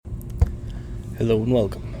Hello and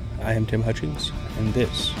welcome. I am Tim Hutchings, and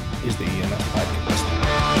this is the EMS Podcast.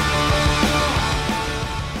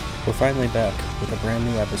 We're finally back with a brand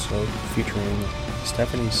new episode featuring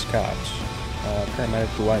Stephanie Scott, a paramedic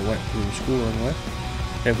who I went through schooling with.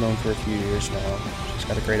 I've known for a few years now. She's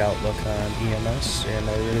got a great outlook on EMS, and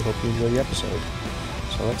I really hope you enjoy the episode.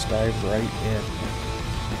 So let's dive right in.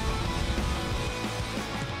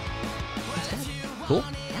 Cool.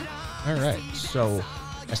 All right. So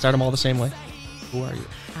I start them all the same way. Who are you?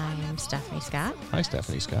 I'm Stephanie Scott. Hi,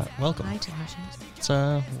 Stephanie Scott. Welcome. Hi, Tim Hutchings. It's,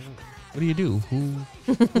 what do you do?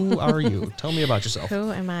 Who are you? Tell me about yourself.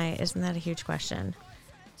 Who am I? Isn't that a huge question?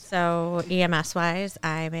 So EMS-wise,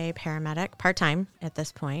 I'm a paramedic, part-time at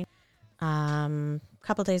this point. A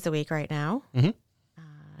couple days a week right now.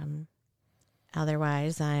 Mm-hmm.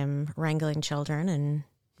 Otherwise, I'm wrangling children and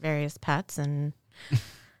various pets and,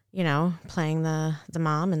 playing the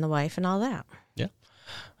mom and the wife and all that. Yeah.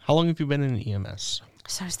 How long have you been in EMS?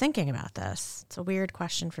 So I was thinking about this. It's a weird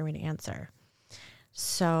question for me to answer.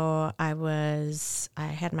 So I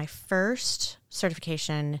had my first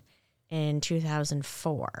certification in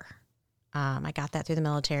 2004. I got that through the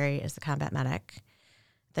military as a combat medic.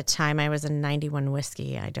 At the time I was a 91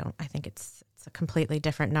 whiskey. I think it's a completely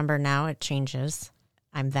different number now. It changes.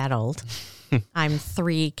 I'm that old. I'm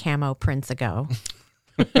 3 camo prints ago.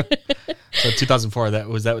 So 2004,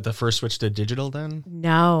 was that the first switch to digital then?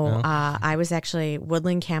 No. I was actually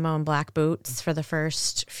woodland camo and black boots for the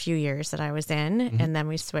first few years that I was in. Mm-hmm. And then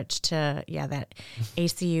we switched to, that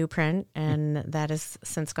ACU print, and that has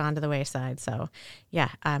since gone to the wayside. So,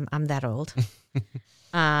 I'm that old.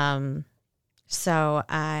 So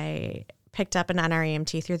I picked up an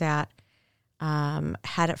NREMT through that,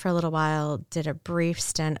 had it for a little while, did a brief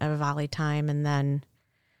stint of volley time, and then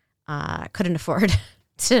couldn't afford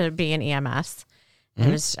to be in EMS.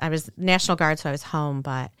 Mm-hmm. I was National Guard, so I was home,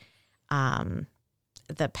 but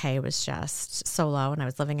the pay was just so low, and I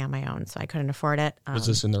was living on my own, so I couldn't afford it. Was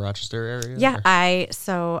this in the Rochester area? Yeah, I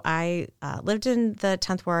lived in the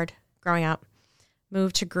 10th Ward growing up,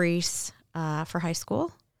 moved to Greece for high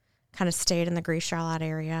school, kind of stayed in the Greece, Charlotte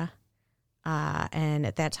area, and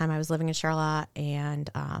at that time I was living in Charlotte,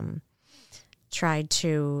 and tried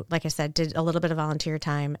to, like I said, did a little bit of volunteer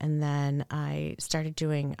time, and then I started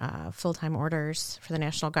doing full-time orders for the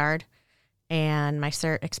National Guard, and my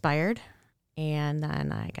cert expired, and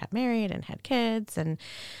then I got married and had kids and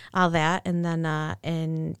all that, and then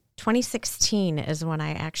in 2016 is when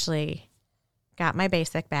I actually got my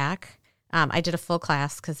basic back. I did a full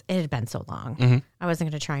class because it had been so long. Mm-hmm. I wasn't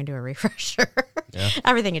going to try and do a refresher. Yeah.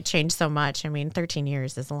 Everything had changed so much. I mean, 13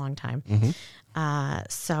 years is a long time. Mm-hmm.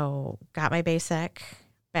 So got my basic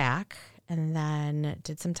back, and then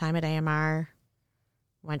did some time at AMR,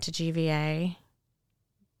 went to GVA,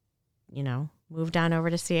 moved on over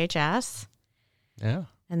to CHS. Yeah.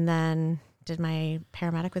 And then did my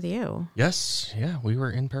paramedic with you. Yes. Yeah. We were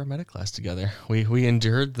in paramedic class together. We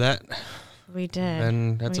endured that. We did.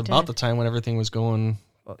 And that's about the time when everything was going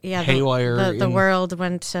haywire. The world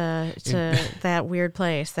went to that weird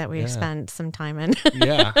place that we spent some time in.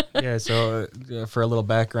 Yeah. So for a little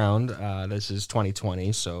background, this is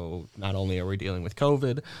 2020. So not only are we dealing with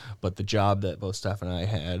COVID, but the job that both Steph and I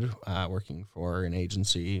had working for an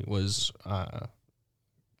agency was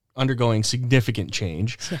undergoing significant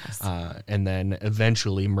change. Yes. And then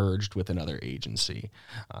eventually merged with another agency.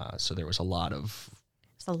 So there was a lot of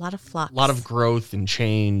flux. A lot of growth and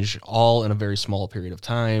change, all in a very small period of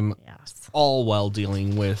time. Yes. All while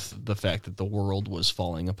dealing with the fact that the world was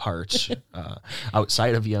falling apart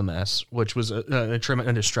outside of EMS, which was a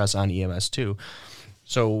tremendous stress on EMS too.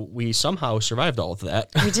 So we somehow survived all of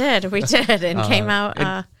that. We did, and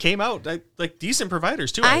came out like decent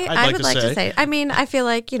providers too. I would like to say. I mean, I feel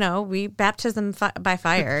like we baptism by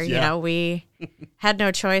fire. Yeah. We had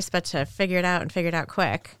no choice but to figure it out and figure it out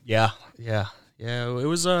quick. Yeah. Yeah, it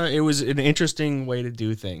was an interesting way to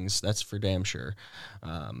do things. That's for damn sure.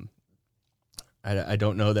 I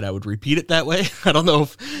don't know that I would repeat it that way. I don't know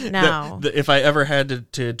if I ever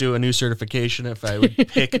had to do a new certification, if I would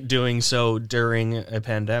pick doing so during a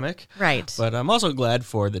pandemic. Right. But I'm also glad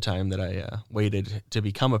for the time that I waited to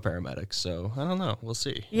become a paramedic. So I don't know. We'll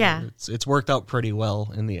see. Yeah. It's worked out pretty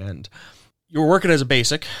well in the end. You were working as a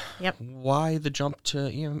basic. Yep. Why the jump to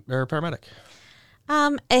paramedic?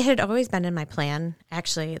 It had always been in my plan,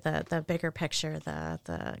 actually, the bigger picture,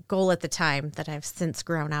 the goal at the time that I've since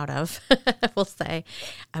grown out of, we'll say.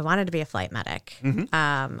 I wanted to be a flight medic.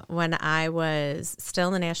 Mm-hmm. When I was still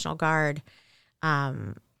in the National Guard,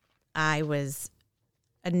 I was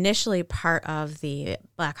initially part of the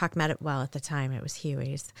Blackhawk well, at the time it was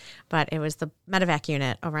Huey's, but it was the medevac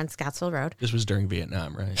unit over on Scottsville Road. This was during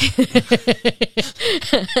Vietnam, right?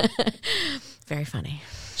 Very funny.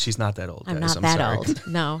 She's not that old. I'm guys. not that sorry. old.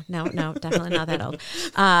 No, definitely not that old.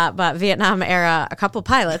 But Vietnam era, a couple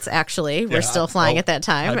pilots actually were still flying at that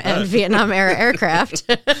time, and Vietnam era aircraft.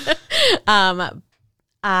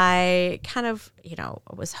 I kind of,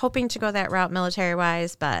 was hoping to go that route military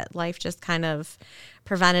wise, but life just kind of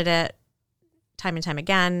prevented it time and time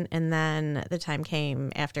again. And then the time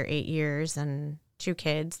came after 8 years and 2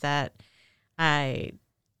 kids that I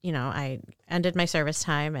ended my service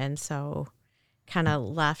time. And so kind of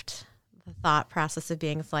left the thought process of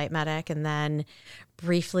being a flight medic, and then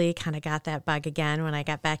briefly kind of got that bug again when I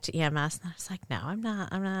got back to EMS. And I was like, no,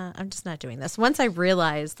 I'm just not doing this. Once I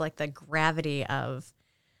realized like the gravity of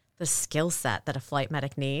the skill set that a flight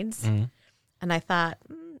medic needs. Mm-hmm. And I thought,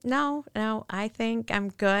 no, I think I'm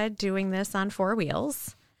good doing this on 4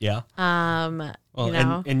 wheels. Yeah. Well,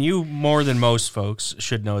 and you more than most folks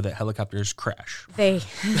should know that helicopters crash.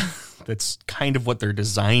 That's kind of what they're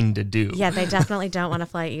designed to do. Yeah, they definitely don't want to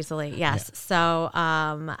fly easily. Yes. Yeah. So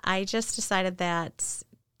I just decided that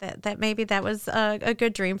maybe that was a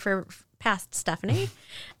good dream for past Stephanie,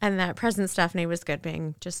 and that present Stephanie was good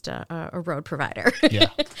being just a road provider. Yeah.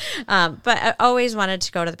 But I always wanted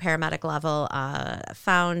to go to the paramedic level.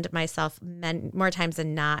 Found myself more times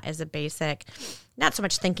than not as a basic, not so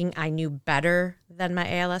much thinking I knew better than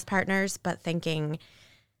my ALS partners, but thinking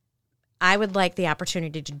I would like the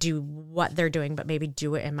opportunity to do what they're doing, but maybe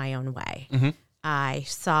do it in my own way. Mm-hmm. I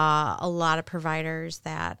saw a lot of providers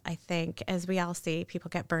that I think, as we all see, people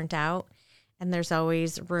get burnt out. And there's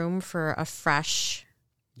always room for a fresh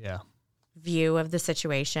view of the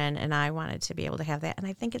situation. And I wanted to be able to have that. And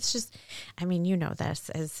I think it's just,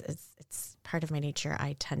 this, it's part of my nature.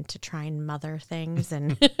 I tend to try and mother things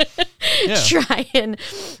and try and,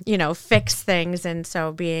 fix things. And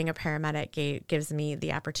so being a paramedic gives me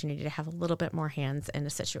the opportunity to have a little bit more hands in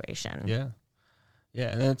a situation. Yeah. Yeah,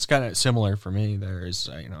 and it's kind of similar for me. There's,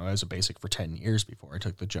 I was a basic for 10 years before I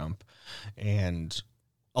took the jump. And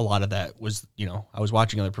a lot of that was, I was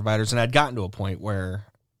watching other providers, and I'd gotten to a point where,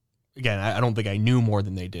 again, I don't think I knew more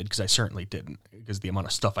than they did, because I certainly didn't, because the amount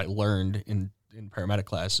of stuff I learned in paramedic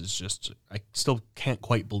class is just, I still can't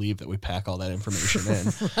quite believe that we pack all that information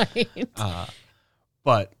in. Right.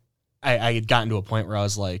 But I had gotten to a point where I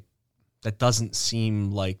was like, that doesn't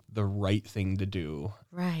seem like the right thing to do.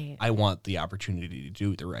 Right. I want the opportunity to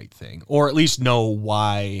do the right thing, or at least know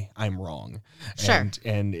why I'm wrong. Sure.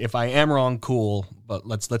 And if I am wrong, cool, but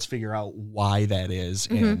let's figure out why that is,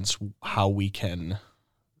 mm-hmm. and how we can,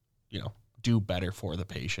 do better for the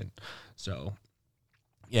patient. So,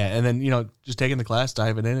 yeah, and then, just taking the class,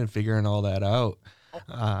 diving in and figuring all that out.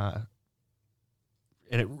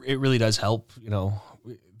 And it really does help,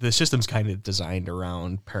 the system's kind of designed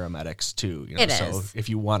around paramedics too, so if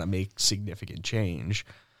you want to make significant change,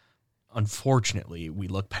 unfortunately, we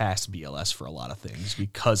look past BLS for a lot of things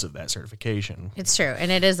because of that certification. It's true.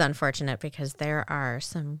 And it is unfortunate because there are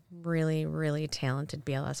some really, really talented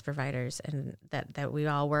BLS providers and that we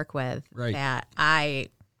all work with, right, that I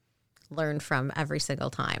learn from every single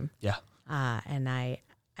time. Yeah. And I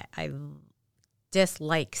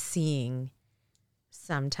dislike seeing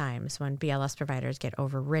sometimes when BLS providers get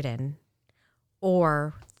overridden,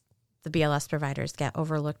 or the BLS providers get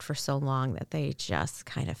overlooked for so long that they just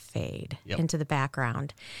kind of fade into the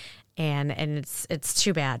background. And it's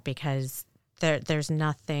too bad, because there's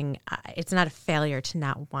nothing, it's not a failure to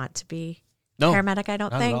not want to be paramedic, I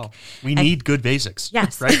don't think. We need good basics.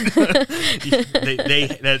 Yes. Right?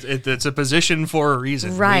 It's a position for a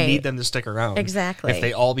reason. Right. We need them to stick around. Exactly. If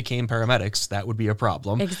they all became paramedics, that would be a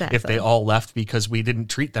problem. Exactly. If they all left because we didn't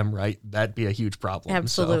treat them right, that'd be a huge problem.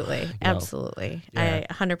 Absolutely. So, absolutely. Yeah.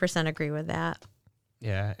 I 100% agree with that.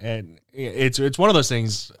 Yeah. And it's one of those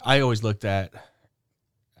things I always looked at.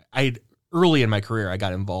 Early in my career, I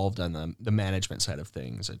got involved on the management side of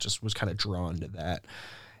things. I just was kind of drawn to that.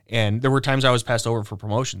 And there were times I was passed over for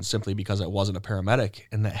promotion simply because I wasn't a paramedic,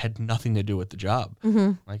 and that had nothing to do with the job.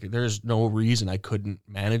 Mm-hmm. Like, there's no reason I couldn't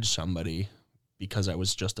manage somebody because I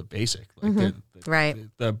was just a basic. Like, mm-hmm. Right.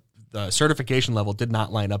 The certification level did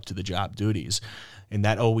not line up to the job duties, and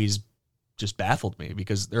that always just baffled me,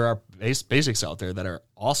 because there are basics out there that are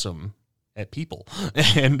awesome at people.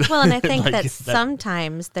 And I think that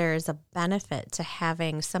sometimes there's a benefit to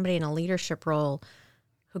having somebody in a leadership role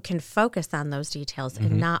who can focus on those details, mm-hmm.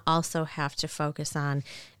 and not also have to focus on,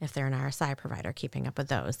 if they're an RSI provider, keeping up with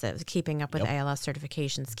those, keeping up with ALS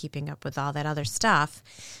certifications, keeping up with all that other stuff.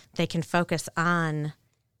 They can focus on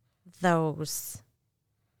those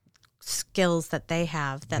skills that they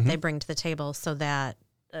have that they bring to the table so that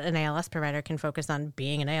an ALS provider can focus on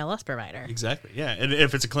being an ALS provider. Exactly. Yeah. And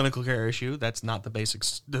if it's a clinical care issue, that's not the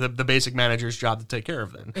basic manager's job to take care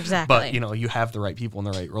of then. Exactly. But, you have the right people in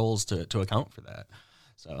the right roles to account for that.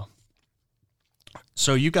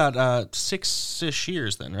 So you got 6-ish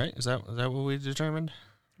years then, right? Is that what we determined?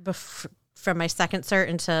 From my second cert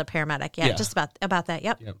into paramedic. Yeah. Just about that.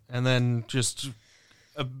 Yep. And then just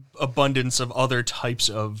abundance of other types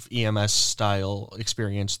of EMS style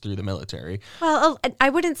experience through the military. Well, I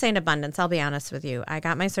wouldn't say an abundance. I'll be honest with you. I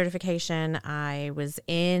got my certification. I was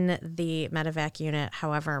in the medevac unit.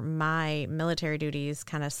 However, my military duties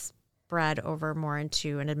kind of spread over more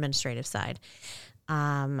into an administrative side.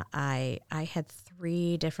 I had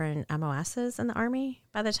 3 different MOSs in the Army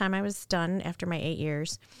by the time I was done after my 8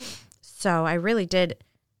 years. So I really did,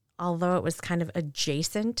 although it was kind of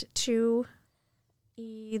adjacent to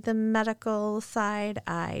the medical side,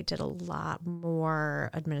 I did a lot more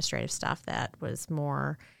administrative stuff that was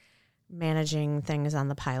more managing things on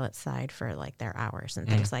the pilot side for like their hours and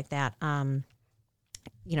things like that.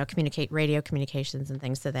 Communicate radio communications and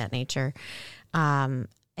things of that nature. In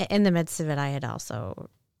the midst of it, I had also,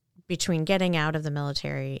 between getting out of the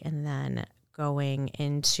military and then going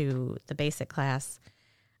into the basic class,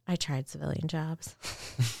 I tried civilian jobs.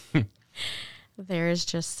 There is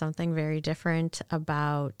just something very different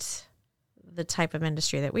about the type of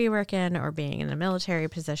industry that we work in or being in a military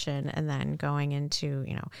position and then going into,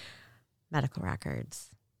 medical records.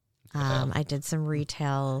 I did some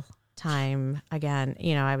retail time again.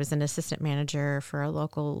 I was an assistant manager for a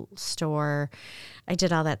local store. I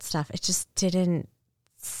did all that stuff. It just didn't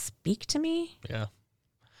speak to me. Yeah.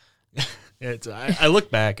 I look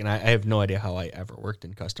back and I have no idea how I ever worked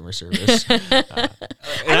in customer service. We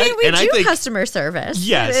do customer service.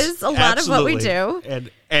 Yes, it is a lot of what we do.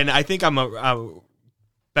 And I think I'm a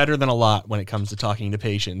better than a lot when it comes to talking to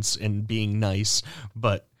patients and being nice.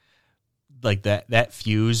 But like that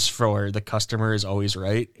fuse for the customer is always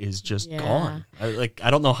right is just gone. I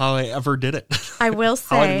don't know how I ever did it. I will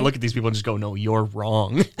say, how I didn't look at these people and just go, no, you're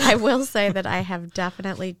wrong. I will say that I have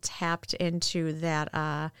definitely tapped into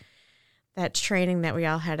that training that we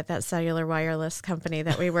all had at that cellular wireless company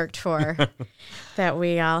that we worked for, that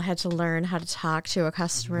we all had to learn how to talk to a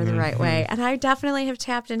customer the right way. And I definitely have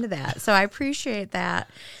tapped into that. So I appreciate that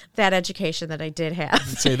education that I did have.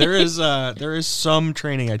 Say there is some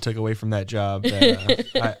training I took away from that job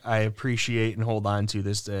that I appreciate and hold on to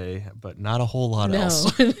this day, but not a whole lot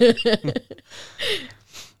else.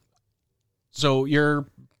 So you're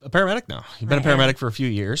a paramedic now. You've been a paramedic for a few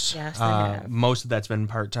years. Yes, I have. Most of that's been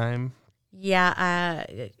part-time. Yeah,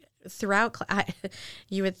 throughout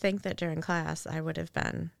you would think that during class I would have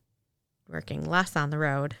been working less on the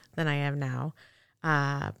road than I am now,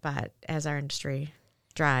 but as our industry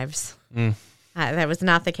drives, that was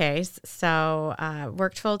not the case. So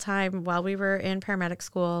worked full-time while we were in paramedic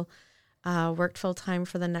school, worked full-time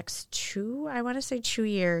for the next 2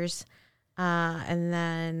 years, and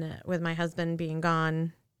then with my husband being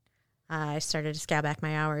gone, I started to scale back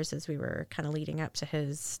my hours as we were kind of leading up to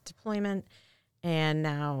his deployment. And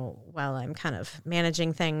now, while I'm kind of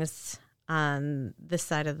managing things on this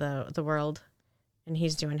side of the world and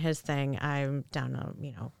he's doing his thing, I'm down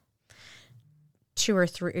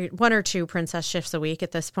to, 1 or 2 princess shifts a week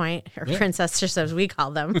at this point, or princess shifts as we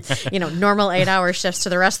call them. Normal 8-hour shifts to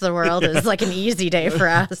the rest of the world is like an easy day for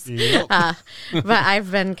us. But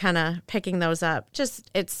I've been kind of picking those up.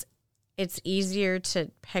 Just it's easier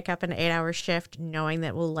to pick up an 8-hour shift knowing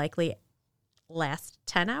that will likely last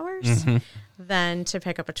 10 hours than to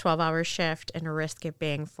pick up a 12-hour shift and risk it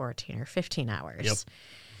being 14 or 15 hours. Yep.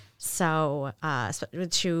 So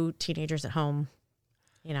with 2 teenagers at home,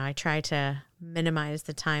 I try to minimize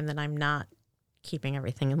the time that I'm not keeping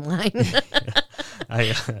everything in line.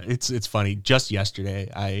 It's funny. Just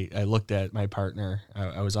yesterday, I looked at my partner.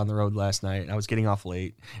 I was on the road last night. I was getting off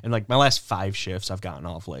late. And like my last 5 shifts, I've gotten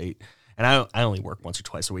off late. And I only work once or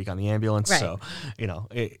twice a week on the ambulance. Right. So,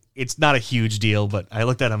 it's not a huge deal. But I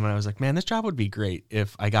looked at him and I was like, man, this job would be great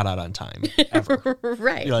if I got out on time. Ever.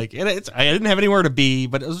 Right. Like, I didn't have anywhere to be,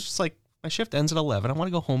 but it was just like, my shift ends at 11. I want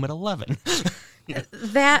to go home at 11.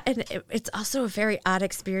 That, and it's also a very odd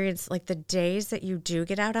experience. Like the days that you do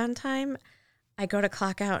get out on time, I go to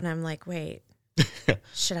clock out and I'm like, wait,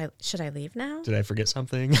 should I leave now? Did I forget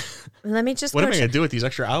something? Let me just. What am I going to do with these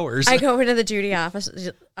extra hours? I go into the duty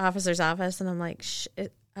officer's office and I'm like,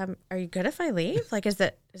 are you good if I leave? Like, is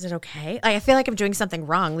it okay? Like, I feel like I'm doing something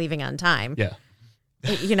wrong leaving on time. Yeah.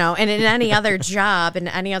 You know, and in any other job, in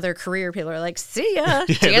any other career, people are like, see ya,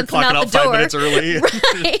 they're dancing clocking out the door. 5 minutes early.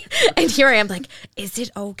 Right. And here I am like, is it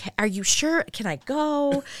okay? Are you sure? Can I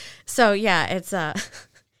go? So yeah, it's a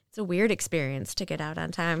weird experience to get out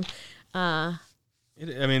on time. I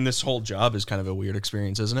mean, this whole job is kind of a weird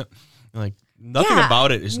experience, isn't it? Like, nothing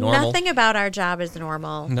about it is normal. Nothing about our job is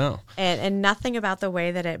normal. No. And nothing about the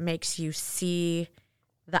way that it makes you see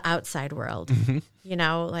the outside world. Mm-hmm. You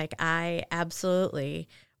know, like I absolutely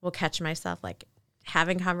will catch myself like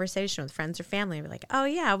having conversation with friends or family and be like, oh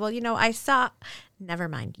yeah, well, you know, I saw, never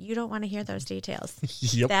mind. You don't want to hear those details.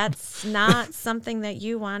 Yep. That's not something that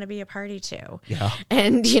you want to be a party to. Yeah.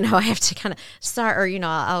 And, you know, I have to kind of start, or, you know,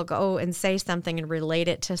 I'll go and say something and relate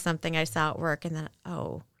it to something I saw at work. And then,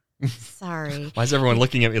 oh, sorry. Why is everyone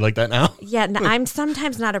looking at me like that now? Yeah, I'm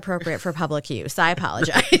sometimes not appropriate for public use. I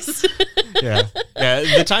apologize. Yeah.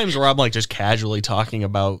 The times where I'm like just casually talking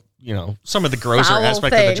about, you know, some of the grosser Foul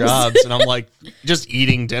aspect things. of the jobs, and I'm like just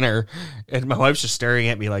eating dinner, and my wife's just staring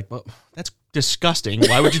at me like, well, that's disgusting.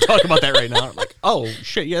 Why would you talk about that right now? I'm like, oh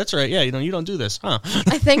shit, yeah, that's right. Yeah, you know, you don't do this, huh?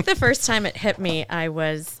 I think the first time it hit me, I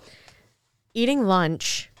was eating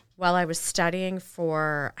lunch while I was studying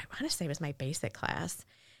for, I want to say it was my basic class.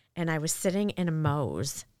 And I was sitting in a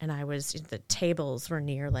Moe's, and the tables were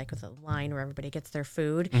near like with a line where everybody gets their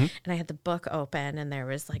food. Mm-hmm. And I had the book open, and there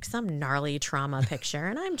was like some gnarly trauma picture,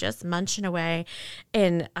 and I'm just munching away.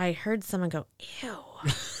 And I heard someone go, ew.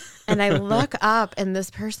 And I look up, and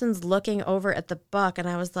this person's looking over at the book, and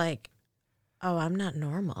I was like, oh, I'm not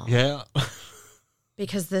normal. Yeah.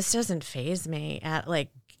 Because this doesn't faze me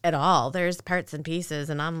at all. There's parts and pieces,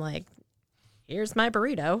 and I'm like, here's my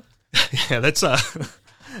burrito. Yeah, that's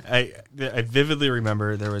I vividly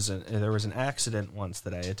remember there was an accident once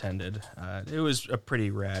that I attended. It was a pretty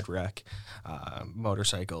rad wreck,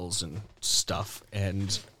 motorcycles and stuff.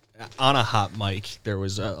 And on a hot mic, there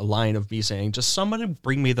was a line of me saying, "Just somebody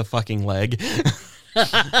bring me the fucking leg."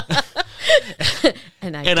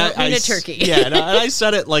 And I don't mean a turkey. Yeah, and I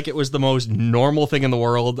said it like it was the most normal thing in the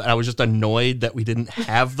world. I was just annoyed that we didn't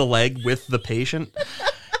have the leg with the patient.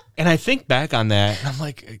 And I think back on that, and I'm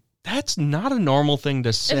like, that's not a normal thing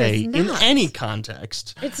to say in any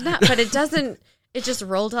context. It's not, but it doesn't. It just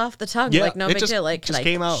rolled off the tongue like no big deal. Like, just can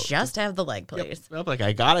came I out. just have the leg, please? Yep. Like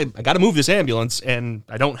I gotta move this ambulance, and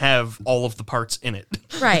I don't have all of the parts in it.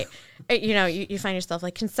 Right. You know, you find yourself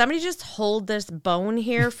like, can somebody just hold this bone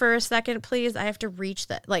here for a second, please? I have to reach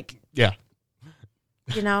that. Like, yeah.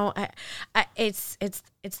 You know, it's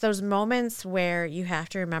those moments where you have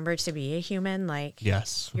to remember to be a human. Like,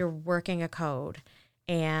 yes, you're working a code.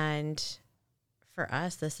 And for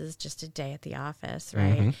us, this is just a day at the office,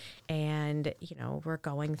 right? Mm-hmm. And, you know, we're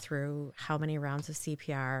going through how many rounds of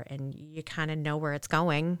CPR, and you kind of know where it's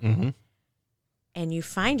going. Mm-hmm. And you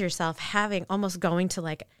find yourself almost going to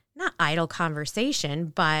like, not idle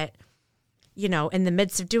conversation, but, you know, in the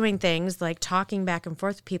midst of doing things, like talking back and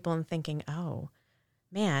forth with people and thinking, oh,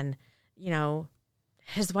 man, you know,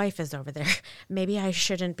 his wife is over there. Maybe I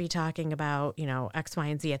shouldn't be talking about, you know, X, Y,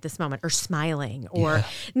 and Z at this moment, or smiling, or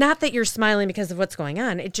not that you're smiling because of what's going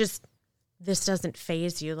on. It just, this doesn't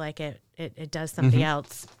faze you like it does somebody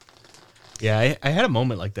else. Yeah, I had a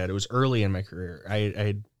moment like that. It was early in my career.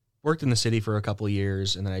 I worked in the city for a couple of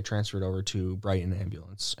years, and then I transferred over to Brighton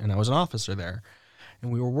Ambulance, and I was an officer there.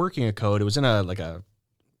 And we were working a code. It was in a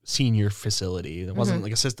senior facility. It wasn't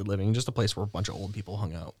like assisted living, just a place where a bunch of old people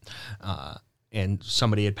hung out. And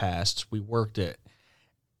somebody had passed. We worked it.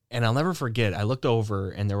 And I'll never forget, I looked over,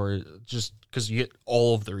 and there were just, because you get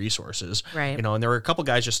all of the resources, right? You know, and there were a couple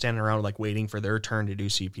guys just standing around, like, waiting for their turn to do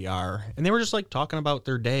CPR. And they were just, like, talking about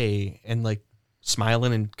their day and, like,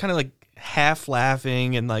 smiling and kind of, like, half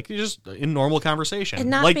laughing and, like, just in normal conversation. And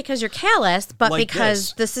not like, because you're callous, but like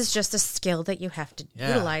because this is just a skill that you have to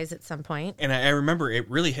utilize at some point. And I remember it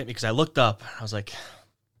really hit me because I looked up, and I was like,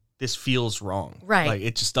 this feels wrong. Right. Like,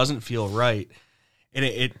 it just doesn't feel right. And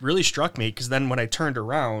it really struck me because then when I turned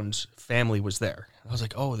around, family was there. I was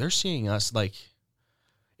like, oh, they're seeing us like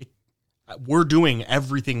we're doing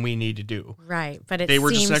everything we need to do. Right. But they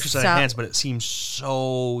were just an extra set of hands, but it seems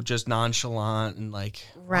so just nonchalant and like,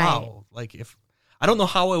 wow. Like if I don't know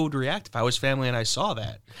how I would react if I was family and I saw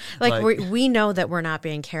that. Like we know that we're not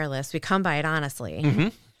being careless. We come by it honestly. Mm-hmm.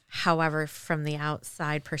 However, from the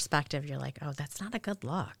outside perspective, you're like, oh, that's not a good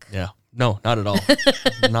look. Yeah. No, not at all.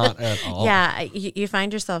 Not at all. Yeah. You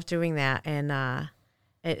find yourself doing that. And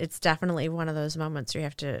it's definitely one of those moments where you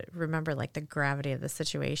have to remember like the gravity of the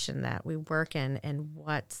situation that we work in, and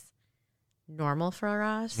what's normal for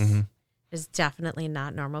us is definitely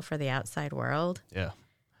not normal for the outside world. Yeah.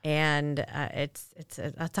 And it's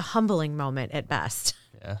a humbling moment at best.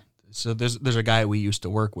 Yeah. So there's a guy we used to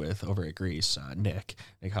work with over at Greece, Nick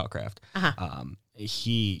Howcraft. Uh-huh.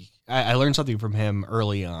 I learned something from him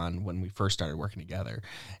early on when we first started working together,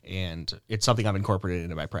 and it's something I've incorporated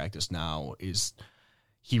into my practice now. Is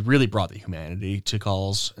he really brought the humanity to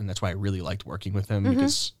calls, and that's why I really liked working with him,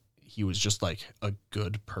 because he was just like a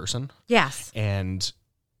good person. Yes. And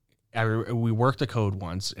we worked a code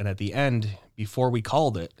once, and at the end, before we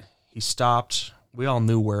called it, he stopped. We all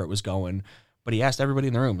knew where it was going, but he asked everybody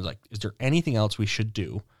in the room, was like, is there anything else we should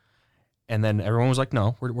do? And then everyone was like,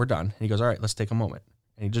 no, we're done. And he goes, all right, let's take a moment.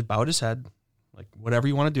 And he just bowed his head, like, whatever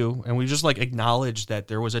you want to do. And we just like acknowledged that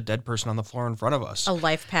there was a dead person on the floor in front of us. A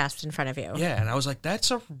life passed in front of you. Yeah. And I was like,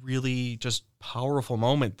 that's a really just powerful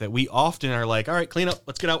moment that we often are like, all right, clean up,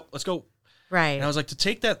 let's get out, let's go. Right. And I was like, to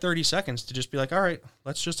take that 30 seconds to just be like, all right,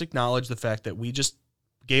 let's just acknowledge the fact that we just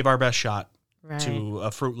gave our best shot to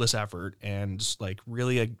a fruitless effort, and like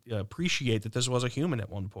really appreciate that this was a human at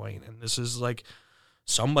one point. And this is like,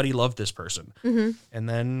 somebody loved this person. And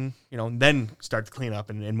then, then start to clean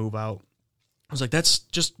up and move out. I was like, that's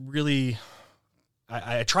just really,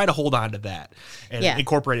 I try to hold on to that and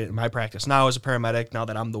incorporate it in my practice now as a paramedic, now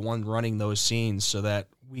that I'm the one running those scenes, so that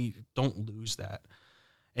we don't lose that.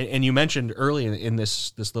 And you mentioned early in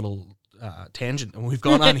this little tangent we've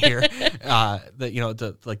gone on here, that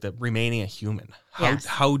the remaining a human.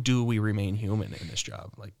 How do we remain human in this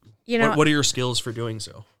job? Like, what are your skills for doing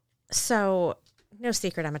so? So, no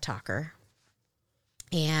secret, I'm a talker,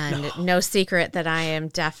 and no secret that I am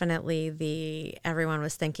definitely the everyone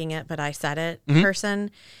was thinking it, but I said it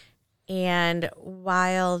person. And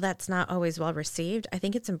while that's not always well received, I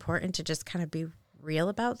think it's important to just kind of be real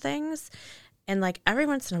about things. And like every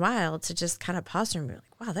once in a while to just kind of pause and be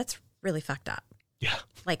like, wow, that's really fucked up. Yeah.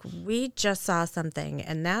 Like we just saw something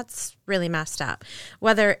and that's really messed up.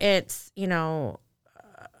 Whether it's,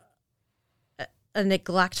 a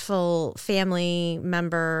neglectful family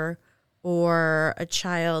member or a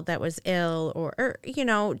child that was ill or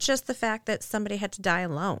just the fact that somebody had to die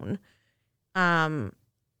alone.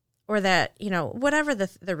 Or that, whatever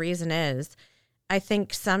the reason is, I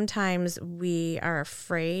think sometimes we are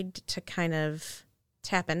afraid to kind of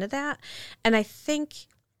tap into that. And I think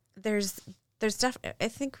I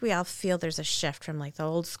think we all feel there's a shift from like the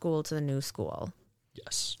old school to the new school.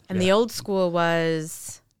 Yes. And the old school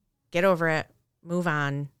was get over it, move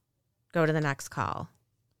on, go to the next call.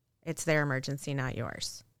 It's their emergency, not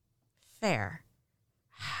yours. Fair.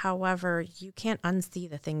 However, you can't unsee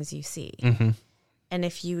the things you see. And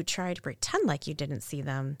if you try to pretend like you didn't see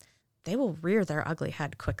them, they will rear their ugly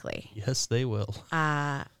head quickly. Yes, they will.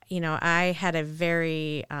 I had a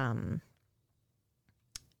very, I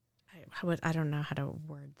don't know how to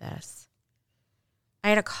word this. I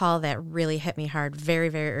had a call that really hit me hard very,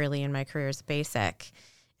 very early in my career as basic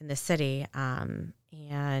in the city. And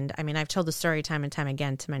I mean, I've told the story time and time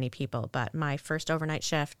again to many people, but my first overnight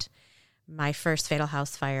shift, my first fatal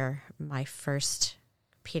house fire, my first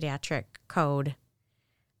pediatric code,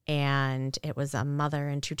 and it was a mother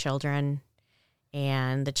and 2 children,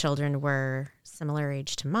 and the children were similar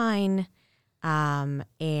age to mine.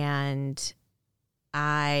 And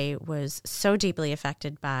I was so deeply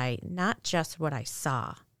affected by not just what I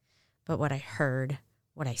saw, but what I heard,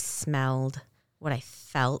 what I smelled, what I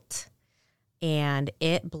felt. And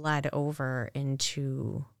it bled over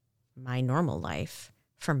into my normal life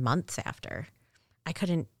for months after. I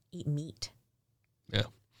couldn't eat meat. Yeah.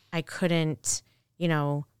 I couldn't,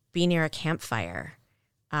 be near a campfire.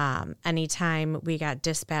 Anytime we got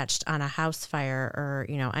dispatched on a house fire or,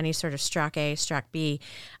 any sort of struck A, struck B,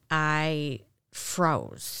 I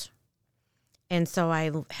froze. And so I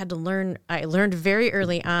learned very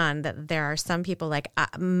early on that there are some people like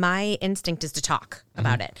my instinct is to talk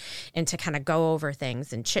about it and to kind of go over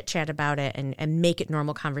things and chit chat about it and make it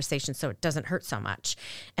normal conversation so it doesn't hurt so much.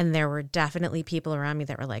 And there were definitely people around me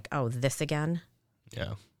that were like, oh, this again?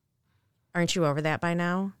 Yeah. Aren't you over that by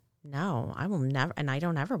now? No, I will never. And I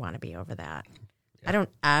don't ever want to be over that. Yeah. I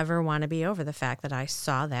don't ever want to be over the fact that I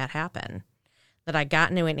saw that happen, that I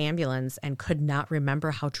got into an ambulance and could not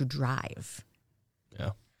remember how to drive.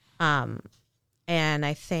 Yeah. And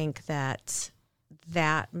I think that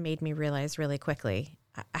made me realize really quickly,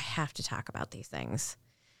 I have to talk about these things.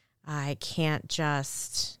 I can't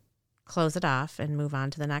just close it off and move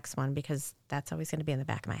on to the next one because that's always going to be in the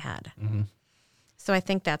back of my head. So I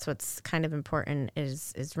think that's what's kind of important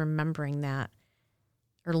is remembering that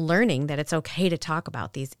or learning that it's okay to talk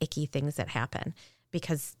about these icky things that happen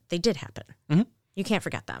because they did happen. You can't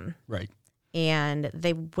forget them. Right. And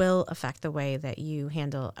they will affect the way that you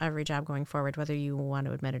handle every job going forward, whether you want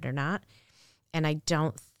to admit it or not. And I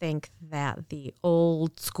don't think that the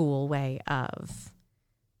old school way of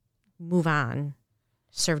move on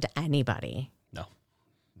served anybody.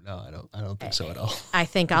 No, I don't think so at all. I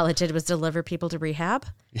think all it did was deliver people to rehab,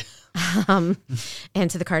 and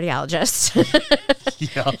to the cardiologist.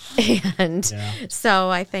 And so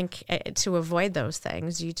I think to avoid those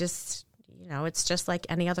things, you just, it's just like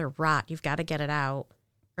any other rot. You've got to get it out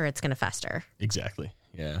or it's going to fester. Exactly.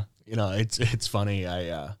 Yeah. It's funny.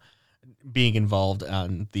 Being involved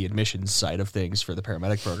on the admissions side of things for the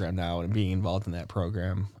paramedic program now, and being involved in that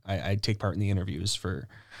program, I take part in the interviews for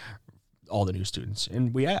all the new students,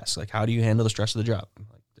 and we ask, like, how do you handle the stress of the job?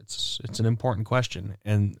 Like, it's an important question,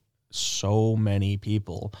 and so many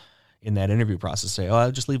people in that interview process say, "Oh,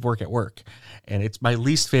 I'll just leave work at work," and it's my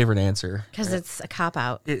least favorite answer because it's a cop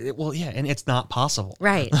out. Well, yeah, and it's not possible,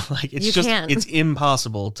 right? Like it's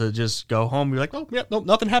impossible to just go home and be like, "Oh, yeah, nope,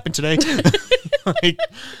 nothing happened today." Like,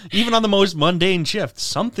 even on the most mundane shift,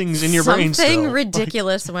 something's in your brain still. Something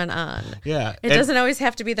ridiculous went on. Yeah, it doesn't always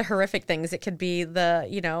have to be the horrific things. It could be the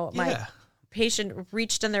my patient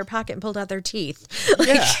reached in their pocket and pulled out their teeth.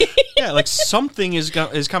 Like something is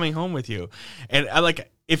coming home with you, and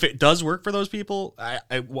if it does work for those people, I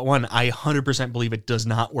 100% believe it does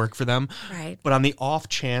not work for them. Right. But on the off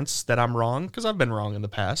chance that I'm wrong, because I've been wrong in the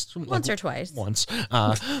past, once or twice, but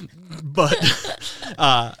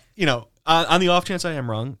on the off chance I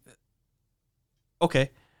am wrong, okay,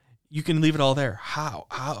 you can leave it all there. How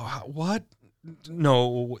what?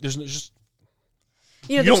 No, there's just.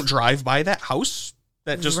 You don't drive by that house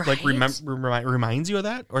that just reminds you of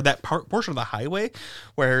that, or that portion of the highway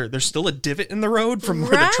where there's still a divot in the road from where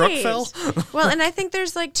the truck fell. Well, and I think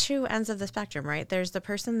there's like two ends of the spectrum, right? There's the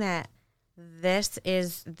person that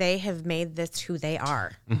they have made this who they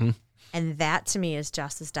are. Mm-hmm. And that to me is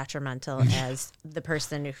just as detrimental as the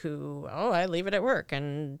person who, I leave it at work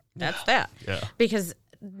and that's that. Yeah. Because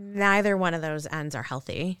neither one of those ends are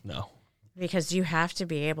healthy. No. Because you have to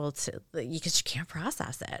be able to, because you can't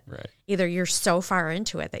process it. Right. Either you're so far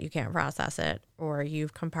into it that you can't process it, or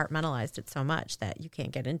you've compartmentalized it so much that you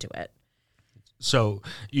can't get into it. So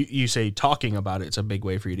you say talking about it's a big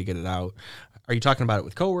way for you to get it out. Are you talking about it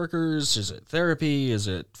with coworkers? Is it therapy? Is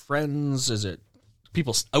it friends? Is it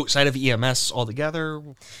people outside of EMS altogether?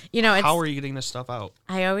 How are you getting this stuff out?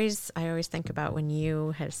 I always think about when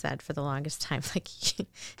you have said for the longest time, like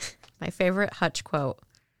my favorite Hutch quote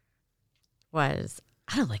was,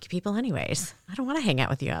 "I don't like people anyways. I don't want to hang out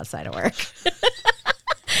with you outside of work."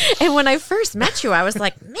 And when I first met you, I was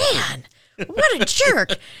like, man, what a jerk.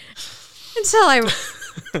 Until I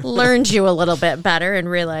learned you a little bit better and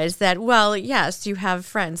realized that, well, yes, you have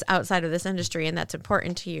friends outside of this industry and that's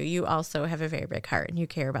important to you. You also have a very big heart and you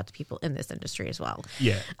care about the people in this industry as well.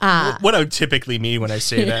 Yeah. What I would typically mean when I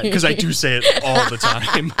say that, because I do say it all the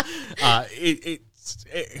time,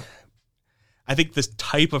 I think this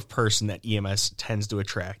type of person that EMS tends to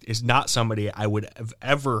attract is not somebody I would have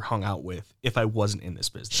ever hung out with if I wasn't in this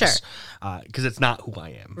business. Sure. Because it's not who I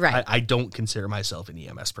am. Right. I don't consider myself an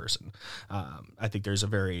EMS person. I think there's a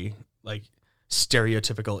very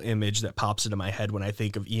stereotypical image that pops into my head when I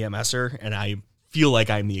think of EMSer, and I feel like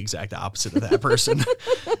I'm the exact opposite of that person.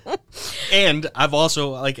 And I've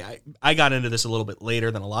also, I got into this a little bit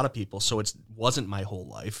later than a lot of people, so it wasn't my whole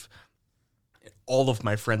life. All of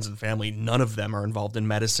my friends and family, none of them are involved in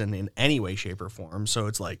medicine in any way, shape, or form. So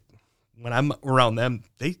it's like when I'm around them,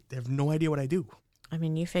 they have no idea what I do. I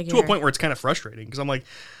mean, you figure to a point where it's kind of frustrating because I'm like,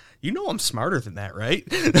 I'm smarter than that, right?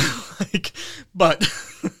 But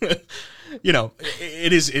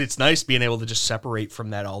it's nice being able to just separate from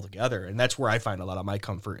that altogether. And that's where I find a lot of my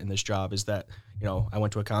comfort in this job is that, I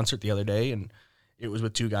went to a concert the other day and it was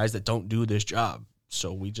with two guys that don't do this job.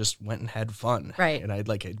 So we just went and had fun. Right. And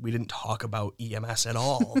we didn't talk about EMS at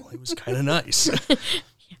all. It was kind of nice.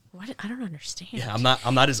 What? I don't understand. Yeah,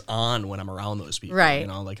 I'm not as on when I'm around those people. Right.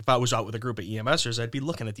 If I was out with a group of EMSers, I'd be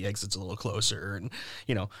looking at the exits a little closer and,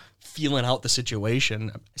 feeling out the situation.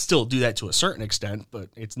 I still do that to a certain extent, but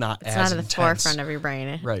it's not as intense. It's not at the forefront of your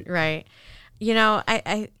brain. Right. Right.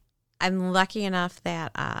 I'm lucky enough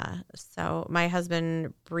that, so my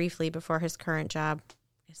husband briefly before his current job,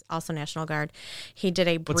 is also National Guard. He did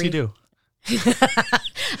a brief... What's he do?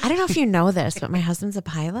 I don't know if you know this, but my husband's a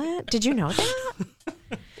pilot. Did you know that?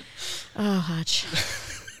 Oh, Hutch.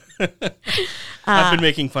 I've been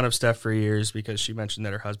making fun of Steph for years because she mentioned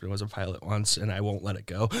that her husband was a pilot once, and I won't let it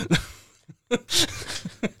go.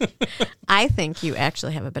 I think you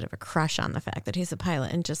actually have a bit of a crush on the fact that he's a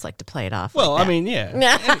pilot and just like to play it off. Well, like that. I mean,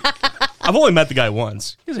 yeah. I've only met the guy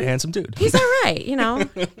once. He's a handsome dude. He's all right,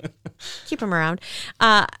 keep him around.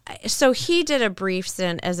 So he did a brief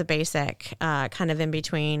stint as a basic, kind of in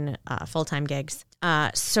between full-time gigs.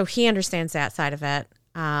 So he understands that side of it.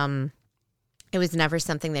 It was never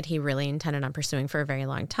something that he really intended on pursuing for a very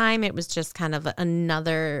long time. It was just kind of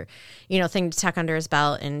another, thing to tuck under his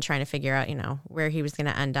belt and trying to figure out, where he was going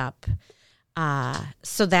to end up.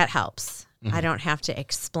 So that helps. Mm-hmm. I don't have to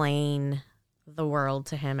explain the world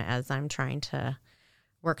to him as I'm trying to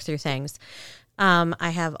work through things. I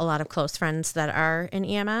have a lot of close friends that are in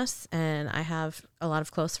EMS, and I have a lot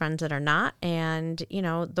of close friends that are not. And,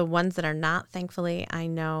 the ones that are not, thankfully, I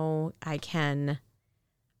know I can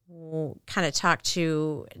kind of talk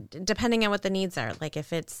to, depending on what the needs are. Like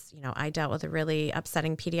if it's, I dealt with a really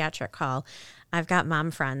upsetting pediatric call. I've got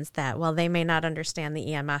mom friends that, while they may not understand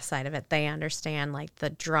the EMS side of it, they understand like the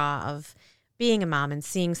draw of being a mom and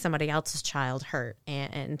seeing somebody else's child hurt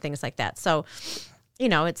and things like that. So,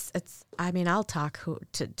 I'll talk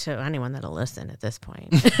to anyone that'll listen at this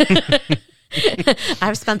point.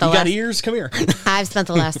 I've spent got ears? Come here. I've spent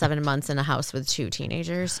the last 7 months in a house with 2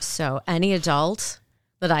 teenagers. So any adult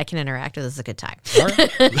that I can interact with is a good time. All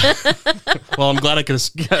right. Well, I'm glad I could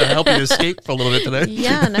help you escape for a little bit today.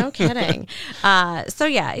 Yeah, no kidding. So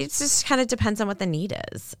yeah, it just kind of depends on what the need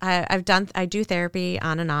is. I do therapy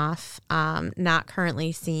on and off. Not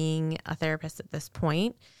currently seeing a therapist at this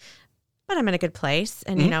point, but I'm in a good place.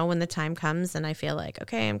 And, when the time comes and I feel like,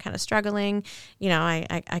 okay, I'm kind of struggling,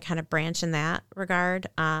 I kind of branch in that regard.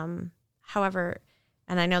 However,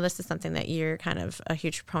 and I know this is something that you're kind of a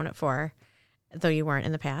huge proponent for, though you weren't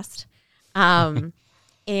in the past. And,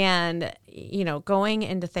 going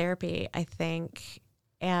into therapy, I think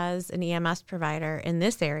as an EMS provider in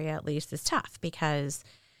this area, at least, is tough because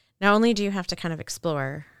not only do you have to kind of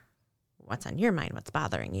explore what's on your mind, what's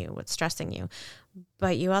bothering you, what's stressing you,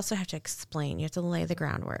 but you also have to explain, you have to lay the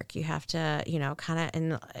groundwork. You have to,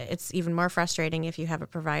 and it's even more frustrating if you have a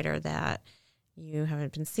provider that you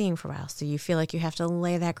haven't been seeing for a while. So you feel like you have to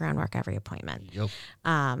lay that groundwork every appointment. Yep.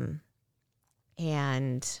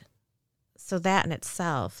 And so that in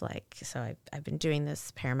itself, I've been doing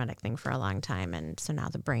this paramedic thing for a long time. And so now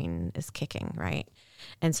the brain is kicking, right?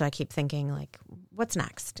 And so I keep thinking, what's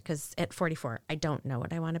next? Because at 44, I don't know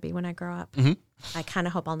what I want to be when I grow up. Mm-hmm. I kind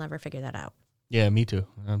of hope I'll never figure that out. Yeah, me too.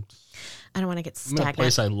 I don't want to get stagnant. I'm in a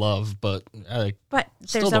place I love, but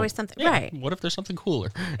there's always something, yeah, right? What if there's something cooler?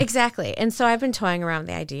 Exactly. And so I've been toying around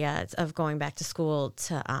the idea of going back to school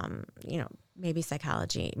to, maybe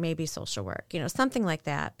psychology, maybe social work, something like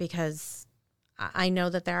that, because I know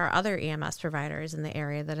that there are other EMS providers in the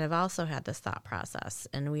area that have also had this thought process.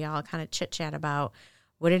 And we all kind of chit chat about,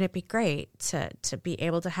 wouldn't it be great to be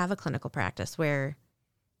able to have a clinical practice where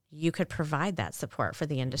you could provide that support for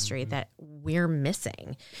the industry that we're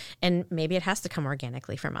missing? And maybe it has to come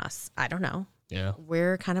organically from us. I don't know. Yeah.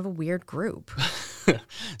 We're kind of a weird group.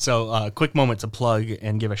 So quick moment to plug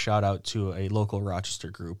and give a shout out to a local Rochester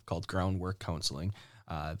group called Groundwork Counseling.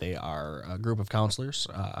 They are a group of counselors.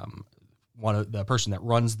 One of the person that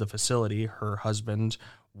runs the facility, her husband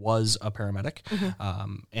was a paramedic.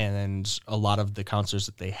 Mm-hmm. And a lot of the counselors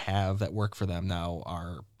that they have that work for them now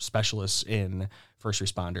are specialists in first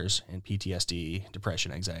responders and PTSD,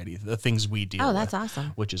 depression, anxiety, the things we deal with. Oh, that's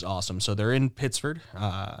awesome. Which is awesome. So they're in Pittsford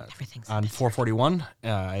Everything's on 441.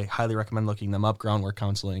 I highly recommend looking them up, Groundwork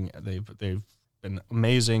Counseling. They've been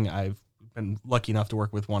amazing. I've been lucky enough to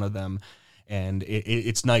work with one of them. And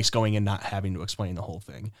it's nice going and not having to explain the whole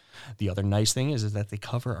thing. The other nice thing is that they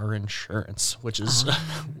cover our insurance, which is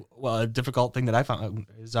a difficult thing that I found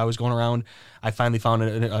as I was going around. I finally found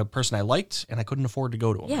a person I liked, and I couldn't afford to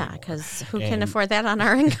go to them. Yeah, because who can afford that on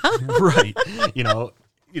our income? Right.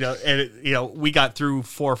 We got through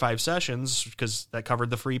 4 or 5 sessions because that covered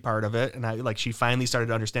the free part of it. And she finally started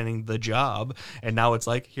understanding the job. And now it's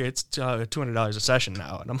here, it's $200 a session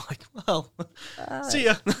now. And I'm like, well, see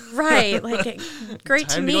ya. Right. Great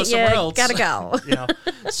to meet you. Gotta go.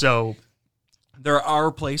 So there are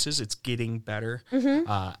places it's getting better. Mm-hmm.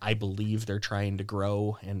 I believe they're trying to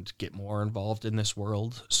grow and get more involved in this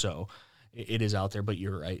world. So it is out there, but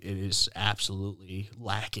you're right. It is absolutely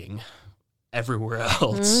lacking everywhere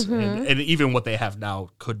else. Mm-hmm. And even what they have now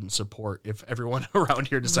couldn't support if everyone around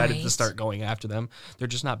here decided Right. to start going after them. They're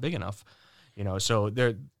just not big enough. So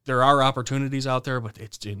there are opportunities out there, but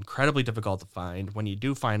it's incredibly difficult to find. When you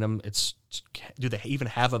do find them, do they even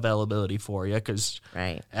have availability for you? Because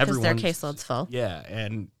right, because their caseload's full. Yeah,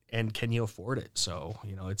 and can you afford it? So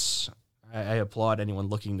I applaud anyone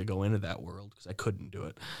looking to go into that world because I couldn't do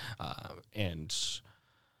it, and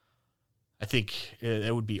I think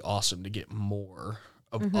it would be awesome to get more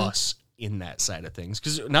of us in that side of things.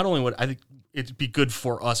 Because not only would I think it'd be good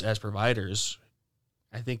for us as providers,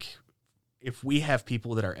 I think if we have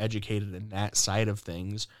people that are educated in that side of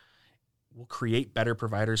things, will create better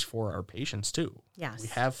providers for our patients too. Yes. We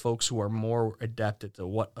have folks who are more adept at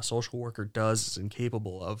what a social worker does and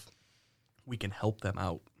capable of. We can help them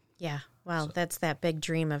out. Yeah. Well, that's that big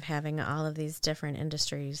dream of having all of these different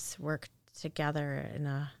industries work together in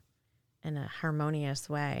a harmonious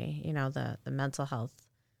way. You know, the mental health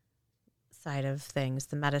side of things,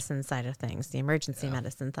 the medicine side of things, the emergency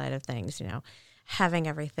medicine side of things, you know, having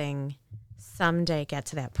everything someday get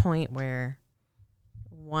to that point where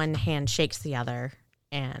one hand shakes the other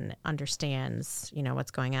and understands, you know,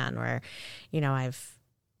 what's going on. Where, you know, I've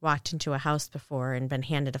walked into a house before and been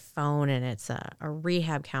handed a phone and it's a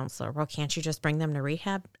rehab counselor. Well, can't you just bring them to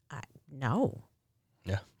rehab? No.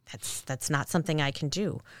 Yeah. That's not something I can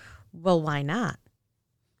do. Well, why not?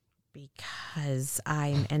 Because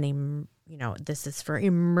I'm this is for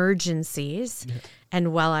emergencies. Yeah.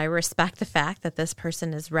 And while I respect the fact that this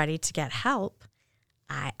person is ready to get help,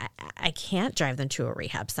 I can't drive them to a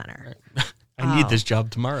rehab center. Right. I need this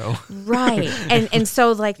job tomorrow. Right. And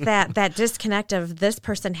so like that disconnect of this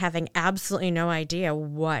person having absolutely no idea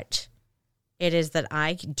what it is that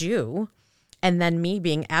I do, and then me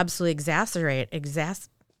being absolutely exasperated.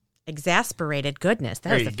 Goodness,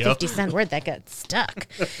 that was a 50-cent word that got stuck.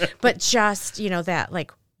 But just, you know, that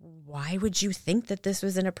like, why would you think that this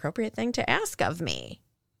was an appropriate thing to ask of me?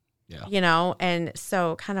 Yeah. You know, and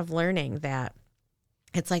so kind of learning that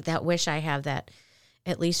it's like that wish I have that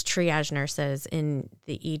at least triage nurses in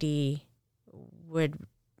the ED would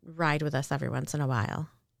ride with us every once in a while.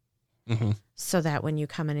 Mm-hmm. So that when you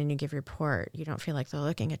come in and you give your report, you don't feel like they're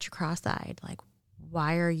looking at you cross-eyed. Like,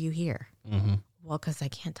 why are you here? Mm-hmm. Well, because I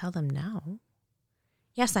can't tell them no.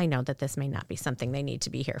 Yes, I know that this may not be something they need to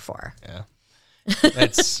be here for. Yeah.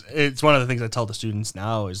 It's one of the things I tell the students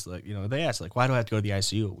now is like, you know, they ask like, why do I have to go to the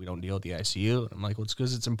ICU? We don't deal with the ICU. And I'm like, well, it's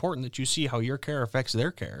because it's important that you see how your care affects their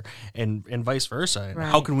care and vice versa. And right.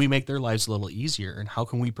 How can we make their lives a little easier? And how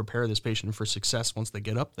can we prepare this patient for success once they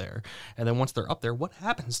get up there? And then once they're up there, what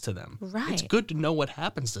happens to them? Right. It's good to know what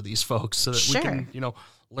happens to these folks so that Sure. we can, you know,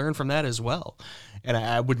 learn from that as well. And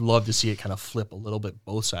I would love to see it kind of flip a little bit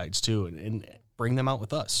both sides too. And bring them out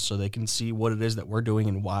with us so they can see what it is that we're doing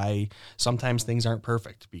and why sometimes things aren't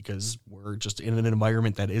perfect because we're just in an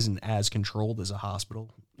environment that isn't as controlled as a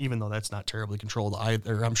hospital, even though that's not terribly controlled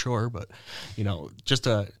either, I'm sure. But, you know, just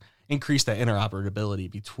to increase that interoperability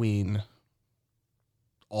between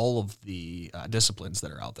all of the disciplines that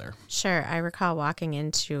are out there. Sure. I recall walking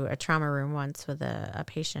into a trauma room once with a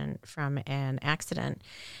patient from an accident,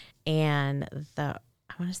 and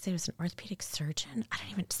I want to say it was an orthopedic surgeon. I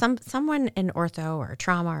don't even, someone in ortho or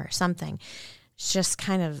trauma or something just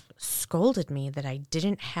kind of scolded me that I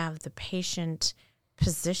didn't have the patient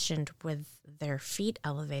positioned with their feet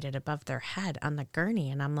elevated above their head on the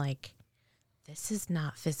gurney. And I'm like, this is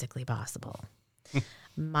not physically possible.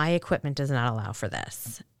 My equipment does not allow for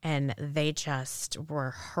this. And they just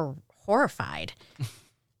were horrified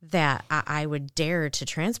that I would dare to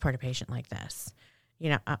transport a patient like this. You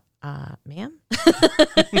know, ma'am?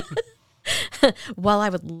 Well, I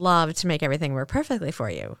would love to make everything work perfectly for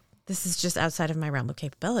you. This is just outside of my realm of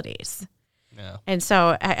capabilities. Yeah. And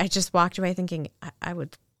so I just walked away thinking I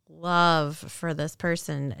would love for this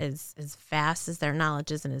person, as vast as their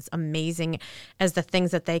knowledge is and as amazing as the things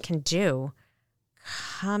that they can do,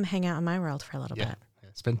 come hang out in my world for a little bit.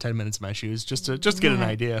 Spend 10 minutes in my shoes just to get an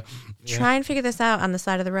idea. Try and figure this out on the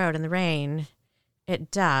side of the road in the rain at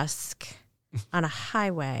dusk on a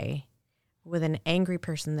highway with an angry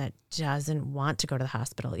person that doesn't want to go to the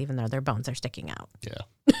hospital even though their bones are sticking out. Yeah.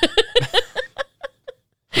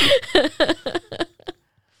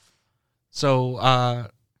 So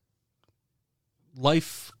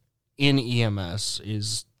life in EMS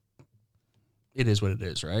is what it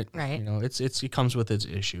is, right? Right. You know, it comes with its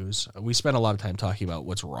issues. We spend a lot of time talking about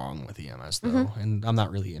what's wrong with EMS, though, Mm-hmm. and I'm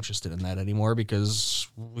not really interested in that anymore because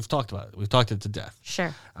we've talked about it. We've talked it to death.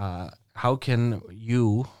 Sure. How can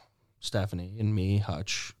you, Stephanie, and me,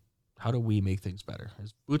 Hutch, how do we make things better?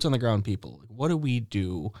 As boots on the ground people, what do we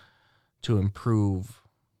do to improve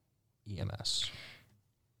EMS?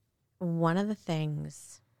 One of the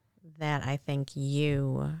things that I think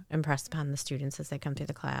you impress upon the students as they come through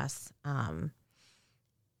the class,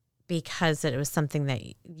 because it was something that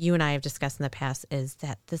you and I have discussed in the past, is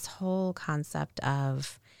that this whole concept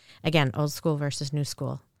of, again, old school versus new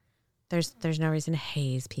school. There's no reason to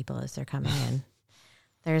haze people as they're coming in.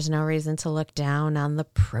 There's no reason to look down on the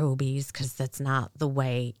probies because that's not the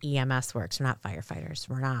way EMS works. We're not firefighters.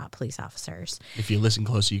 We're not police officers. If you listen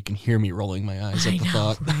closely, you can hear me rolling my eyes at the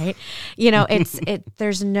thought. Right? You know,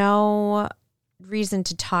 there's no reason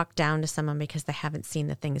to talk down to someone because they haven't seen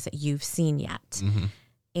the things that you've seen yet. Mm-hmm.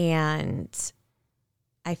 And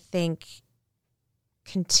I think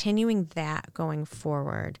continuing that going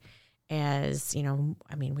forward as,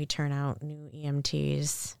 we turn out new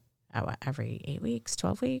EMTs every 8 weeks,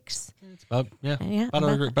 12 weeks. It's about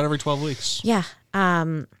every 12 weeks. Yeah.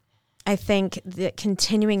 I think that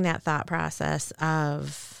continuing that thought process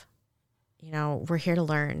of, we're here to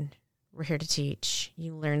learn. We're here to teach.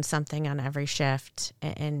 You learn something on every shift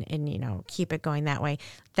and keep it going that way.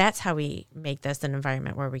 That's how we make this an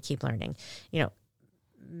environment where we keep learning.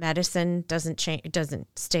 Medicine doesn't change. It doesn't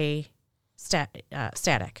stay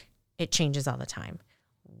static. It changes all the time.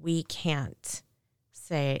 We can't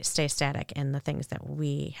stay static in the things that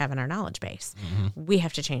we have in our knowledge base. Mm-hmm. We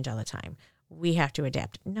have to change all the time. We have to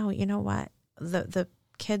adapt. No, you know what? The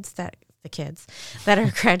kids that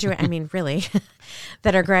are graduating, really,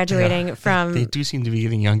 that are graduating from... They do seem to be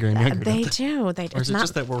getting younger and younger. They do. Or is it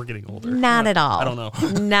just that we're getting older? Not at all. I don't know.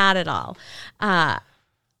 Not at all.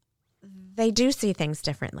 They do see things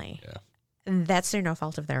differently. Yeah. And that's through no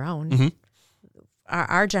fault of their own. Mm-hmm.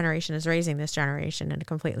 Our generation is raising this generation in a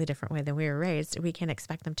completely different way than we were raised. We can't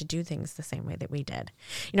expect them to do things the same way that we did.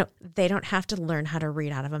 They don't have to learn how to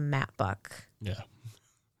read out of a map book. Yeah.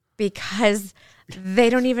 Because they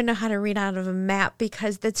don't even know how to read out of a map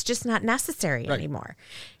because that's just not necessary anymore.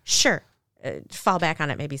 Sure, fall back on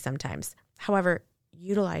it maybe sometimes. However,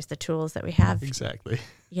 utilize the tools that we have. Exactly.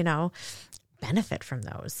 Benefit from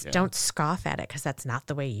those. Yeah. Don't scoff at it because that's not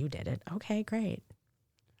the way you did it. Okay, great.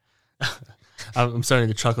 I'm starting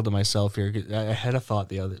to chuckle to myself here. I had a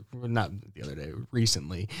thought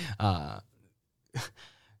recently.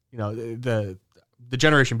 The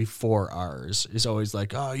generation before ours is always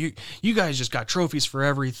like, oh, you guys just got trophies for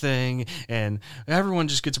everything, and everyone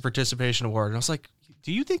just gets a participation award. And I was like,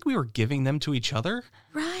 do you think we were giving them to each other?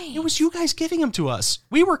 Right. It was you guys giving them to us.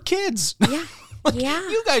 We were kids. Yeah.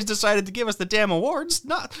 You guys decided to give us the damn awards.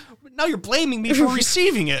 Now you're blaming me for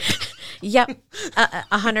receiving it. Yep.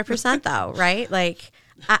 100% though, right? Like,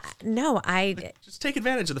 I just take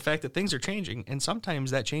advantage of the fact that things are changing, and sometimes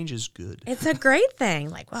that change is good. It's a great thing.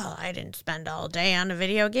 Like, well, I didn't spend all day on a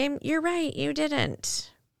video game. You're right, you didn't.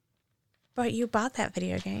 But you bought that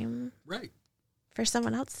video game. Right. For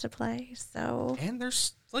someone else to play, so... And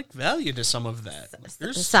there's, value to some of that.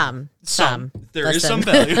 There's some. There is some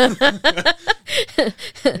value. The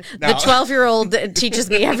 12-year-old teaches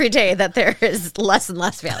me every day that there is less and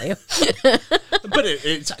less value. But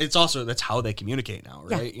it's also, that's how they communicate now,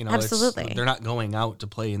 right? Yeah, absolutely. They're not going out to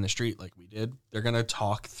play in the street like we did. They're going to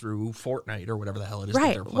talk through Fortnite or whatever the hell it is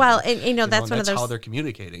that they're playing. Well, and that's one of those... That's how they're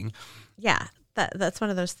communicating. Yeah, that's one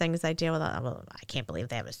of those things I deal with. Well, I can't believe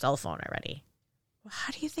they have a cell phone already. Well,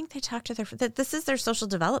 how do you think they talk to this is their social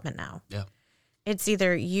development now. Yeah. It's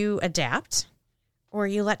either you adapt or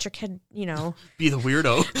you let your kid, be the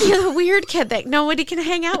weirdo. Be the weird kid that nobody can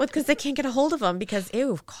hang out with because they can't get a hold of them because,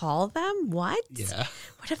 call them? What? Yeah.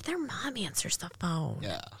 What if their mom answers the phone?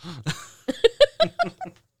 Yeah.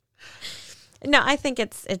 No, I think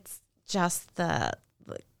it's just the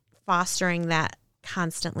fostering that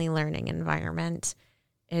constantly learning environment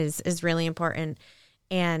is really important.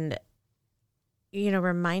 And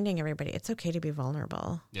reminding everybody it's okay to be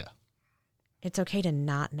vulnerable. Yeah. It's okay to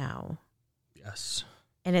not know. Yes.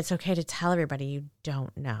 And it's okay to tell everybody you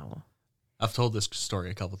don't know. I've told this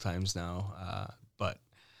story a couple times now, but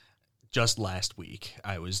just last week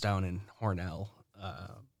I was down in Hornell.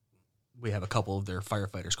 We have a couple of their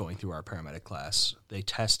firefighters going through our paramedic class. Their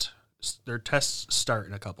tests start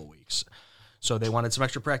in a couple weeks. So they wanted some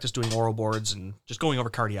extra practice doing oral boards and just going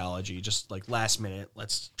over cardiology, just like last minute.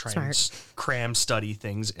 Let's try and cram study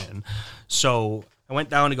things in. So I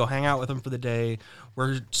went down to go hang out with them for the day.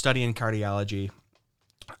 We're studying cardiology.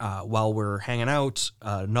 While we're hanging out,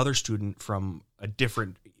 another student from a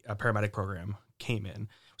different paramedic program came in.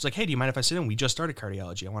 It was like, hey, do you mind if I sit in? We just started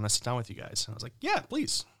cardiology. I want to sit down with you guys. And I was like, yeah,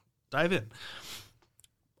 please, dive in.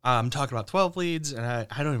 I'm talking about 12 leads, and I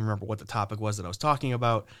don't even remember what the topic was that I was talking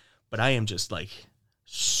about. But I am just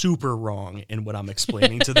super wrong in what I'm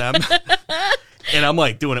explaining to them. And I'm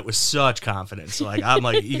doing it with such confidence. I'm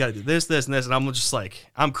you got to do this, this, and this. And I'm just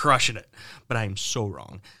I'm crushing it. But I am so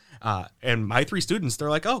wrong. And my 3 students, they're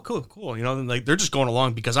like, oh, cool. They're just going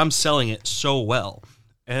along because I'm selling it so well.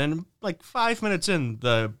 And 5 minutes in,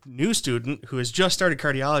 the new student who has just started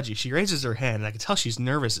cardiology, she raises her hand. And I can tell she's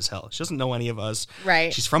nervous as hell. She doesn't know any of us.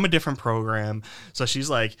 Right. She's from a different program. So she's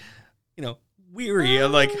weary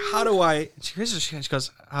of how do I? She raises her hand. She goes,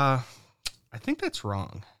 I think that's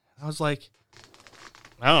wrong. I was like,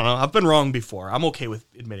 I don't know. I've been wrong before. I'm okay with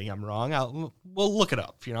admitting I'm wrong. We'll look it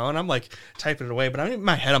up, And I'm typing it away, but in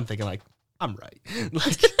my head I'm thinking I'm right.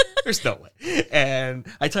 There's no way. And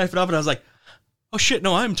I type it up, and I was like, oh shit,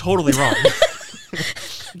 no, I'm totally wrong.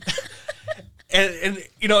 And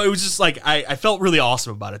you know, it was just like, I felt really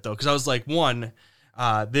awesome about it though. Cause I was like, one,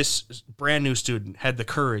 this brand new student had the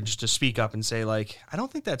courage to speak up and say like, I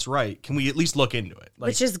don't think that's right. Can we at least look into it? Like,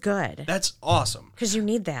 Which is good. That's awesome. Because you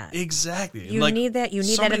need that. Exactly. You need that. You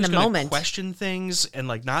need that in the moment. Question things and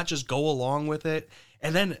like not just go along with it.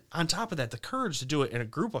 And then on top of that, the courage to do it in a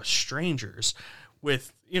group of strangers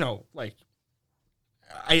with, you know, like,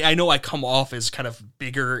 I know I come off as kind of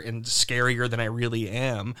bigger and scarier than I really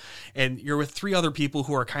am. And you're with 3 other people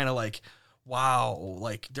who are kind of like, wow,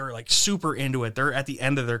 like they're like super into it. They're at the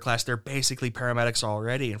end of their class. They're basically paramedics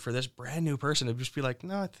already. And for this brand new person to just be like,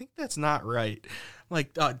 no, I think that's not right. I'm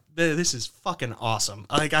like, this is fucking awesome.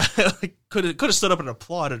 Like I could have stood up and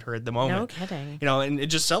applauded her at the moment. No kidding. You know, and it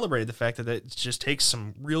just celebrated the fact that it just takes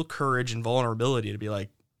some real courage and vulnerability to be like,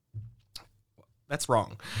 that's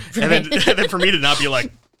wrong. Right. And then for me to not be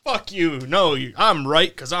like, fuck you, no, I'm right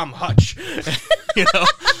because I'm Hutch. You know?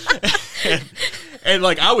 And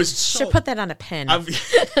like I was should put that on a pin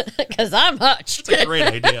because I'm Hutch. It's a great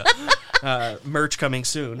idea. Merch coming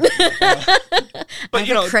soon. But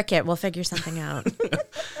you know, cricket. We'll figure something out.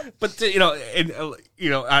 But you know, and you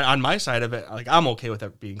know, on my side of it, like I'm okay with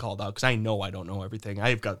that being called out because I know I don't know everything.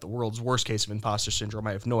 I've got the world's worst case of imposter syndrome.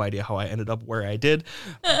 I have no idea how I ended up where I did.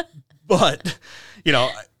 But you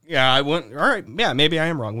know. Yeah, I went, all right, yeah, maybe I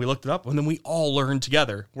am wrong. We looked it up, and then we all learned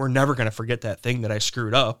together. We're never going to forget that thing that I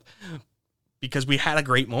screwed up because we had a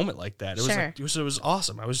great moment like that. It was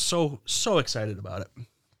awesome. I was so excited about it.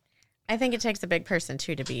 I think it takes a big person,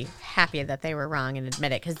 too, to be happy that they were wrong and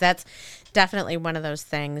admit it, because that's definitely one of those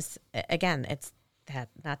things. Again, it's that,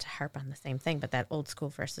 not to harp on the same thing, but that old school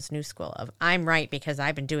versus new school of I'm right because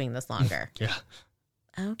I've been doing this longer. Yeah.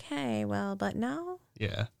 Okay, well, but no.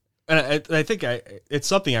 Yeah. And I think it's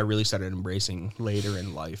something I really started embracing later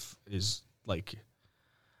in life is like,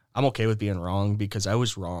 I'm okay with being wrong because I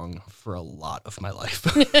was wrong for a lot of my life.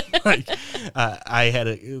 Like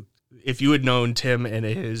if you had known Tim in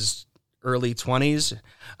his early 20s,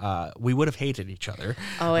 we would have hated each other.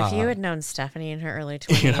 Oh, if you had known Stephanie in her early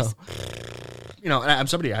 20s. You know, I'm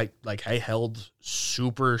somebody I held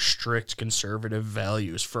super strict conservative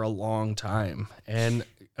values for a long time and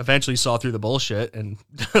eventually saw through the bullshit and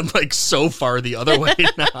like so far the other way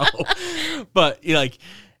now. But you know, like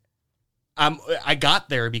I got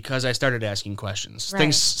there because I started asking questions. Right.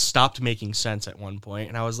 Things stopped making sense at one point,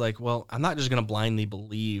 and I was like, well, I'm not just going to blindly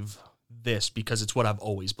believe this because it's what I've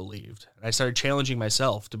always believed. And I started challenging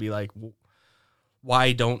myself to be like,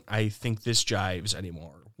 why don't I think this jives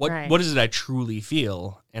anymore? What is it I truly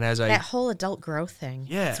feel? And as that whole adult growth thing,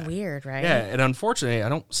 it's weird, right? Yeah, and unfortunately, I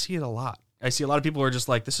don't see it a lot. I see a lot of people who are just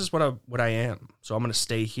like, this is what I am, so I'm going to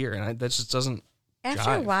stay here, and that just doesn't.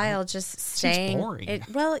 After jive, a while, right? Just staying. It's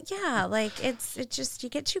boring. Like it just you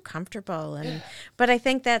get too comfortable, and but I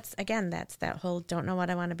think that's that whole don't know what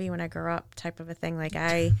I want to be when I grow up type of a thing. Like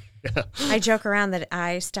I joke around that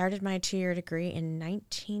I started my 2-year degree in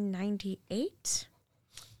 1998.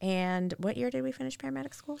 And what year did we finish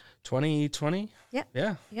paramedic school? 2020. Yep.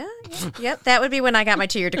 Yeah. Yep. That would be when I got my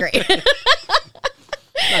 2-year degree.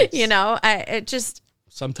 Nice. You know,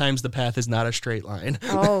 sometimes the path is not a straight line.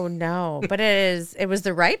 Oh no, but it was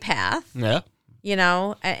the right path. Yeah. You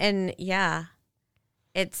know, and I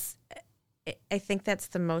think that's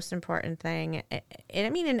the most important thing. I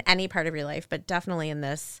mean, in any part of your life, but definitely in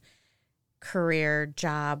this career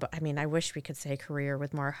job. I mean, I wish we could say career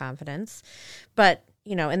with more confidence, but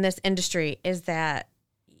you know, in this industry is that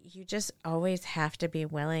you just always have to be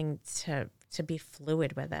willing to be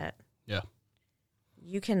fluid with it. Yeah.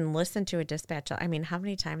 You can listen to a dispatch. I mean, how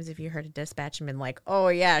many times have you heard a dispatch and been like, oh,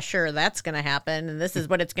 yeah, sure, that's going to happen, and this is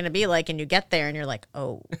what it's going to be like, and you get there, and you're like,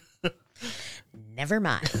 oh, never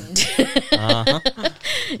mind.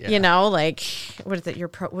 Yeah. You know, like, what is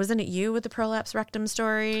it? Wasn't it you with the prolapse rectum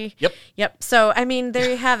story? Yep. So, I mean, there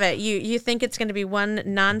you have it. You think it's going to be one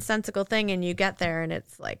nonsensical thing, and you get there, and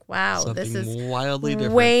it's like, wow, something this is wildly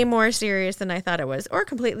different. Way more serious than I thought it was, or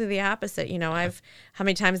completely the opposite. You know, how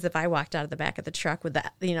many times have I walked out of the back of the truck with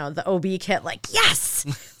the OB kit, like, yes,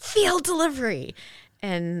 field delivery,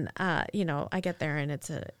 and you know, I get there, and it's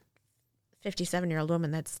a 57-year-old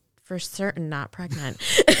woman that's for certain not pregnant.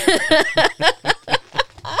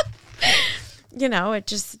 You know, it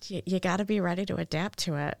just, you got to be ready to adapt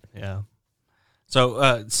to it. Yeah.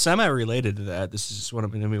 So semi-related to that, this is going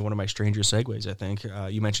to be one of my stranger segues, I think.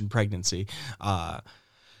 You mentioned pregnancy.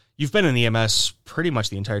 You've been in EMS pretty much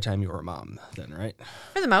the entire time you were a mom then, right?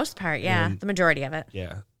 For the most part, yeah. And the majority of it.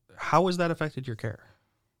 Yeah. How has that affected your care?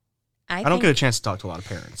 I don't get a chance to talk to a lot of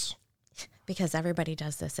parents. Because everybody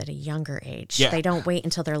does this at a younger age. Yeah. They don't wait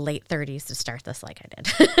until their late 30s to start this like I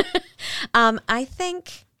did. I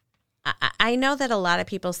think I know that a lot of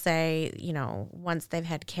people say, you know, once they've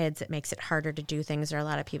had kids, it makes it harder to do things, or a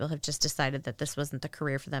lot of people have just decided that this wasn't the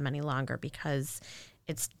career for them any longer because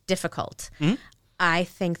it's difficult. Mm-hmm. I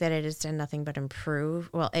think that it has done nothing but improve.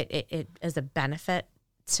 Well, it is a benefit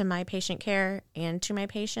to my patient care and to my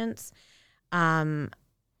patients. I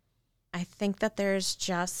think that there's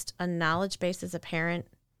just a knowledge base as a parent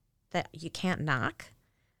that you can't knock.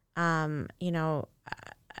 You know,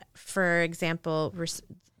 for example,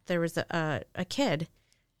 there was a kid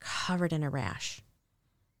covered in a rash.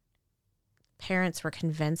 Parents were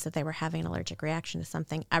convinced that they were having an allergic reaction to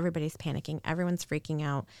something. Everybody's panicking. Everyone's freaking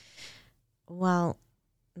out. Well,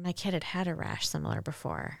 my kid had had a rash similar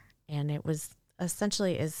before, and it was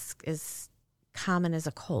essentially as common as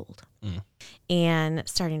a cold. And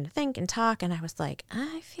starting to think and talk, and I was like,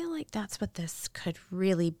 I feel like that's what this could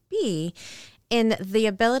really be. And the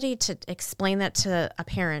ability to explain that to a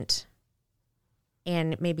parent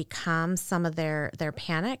and maybe calm some of their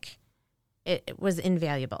panic, it was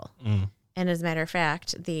invaluable. And as a matter of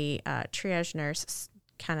fact, the triage nurse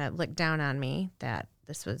kind of looked down on me that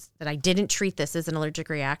I didn't treat this as an allergic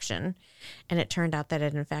reaction, and it turned out that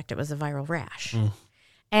in fact it was a viral rash.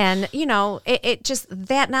 And you know, it just,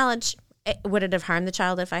 that knowledge, would it have harmed the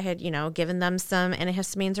child if I had, you know, given them some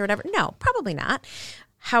antihistamines or whatever? No, probably not.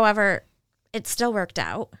 However, it still worked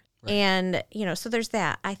out. Right. And, you know, so there's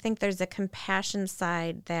that. I think there's a compassion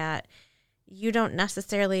side that you don't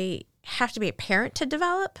necessarily have to be a parent to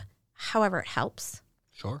develop. However, it helps.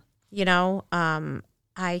 Sure. You know,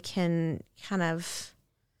 I can kind of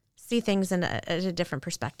see things in a different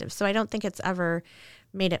perspective. So I don't think it's ever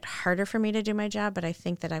made it harder for me to do my job, but I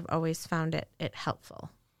think that I've always found it helpful.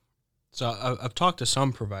 So I've talked to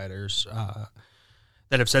some providers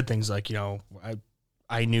that have said things like, you know,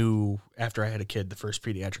 I knew after I had a kid, the first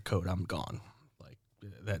pediatric code, I'm gone. Like,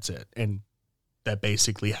 that's it. And that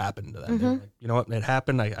basically happened to them. They're like, you know what? It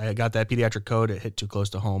happened. I got that pediatric code. It hit too close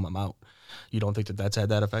to home. I'm out. You don't think that that's had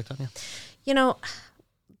that effect on you? You know,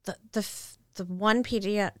 the one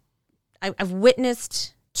I've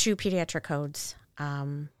witnessed 2 pediatric codes.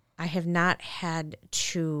 I have not had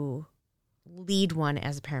to lead one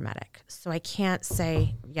as a paramedic. So I can't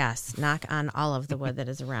say, yes, knock on all of the wood that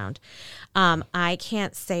is around. I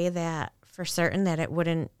can't say that for certain that it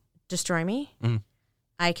wouldn't destroy me.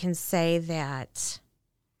 I can say that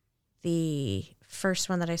the first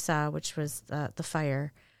one that I saw, which was the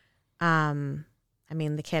fire, I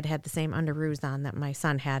mean, the kid had the same underoos on that my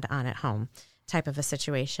son had on at home, type of a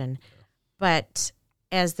situation. But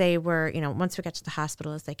as they were, you know, once we got to the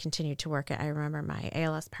hospital, as they continued to work it, I remember my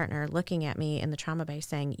ALS partner looking at me in the trauma bay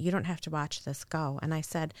saying, you don't have to watch this go. And I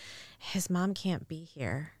said, his mom can't be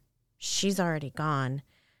here. She's already gone.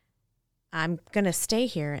 I'm going to stay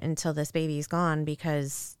here until this baby's gone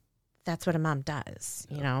because that's what a mom does,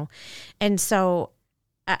 you know? And so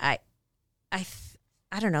I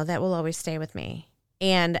don't know, that will always stay with me.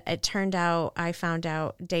 And it turned out, I found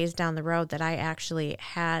out days down the road that I actually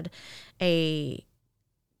had a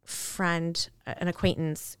friend, an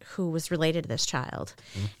acquaintance who was related to this child.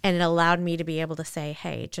 And it allowed me to be able to say,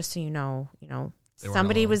 hey, just so you know,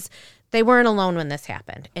 they weren't alone when this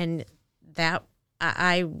happened. And that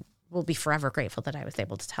I will be forever grateful that I was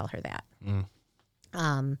able to tell her that.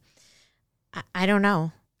 I don't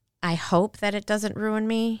know. I hope that it doesn't ruin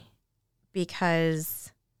me,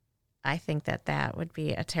 because I think that would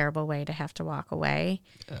be a terrible way to have to walk away.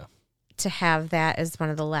 Yeah. To have that as one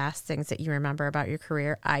of the last things that you remember about your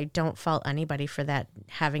career. I don't fault anybody for that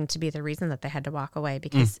having to be the reason that they had to walk away,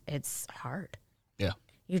 because it's hard. Yeah.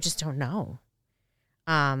 You just don't know.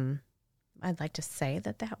 I'd like to say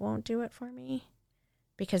that won't do it for me,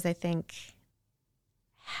 because I think,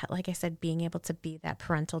 like I said, being able to be that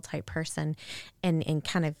parental type person and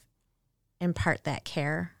kind of impart that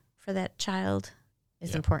care for that child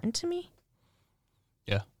is important to me.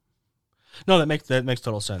 Yeah. No, that makes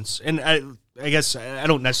total sense. And I guess I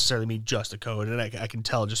don't necessarily mean just a code, and I can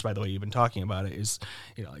tell just by the way you've been talking about it is,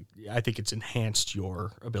 you know, like, I think it's enhanced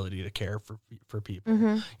your ability to care for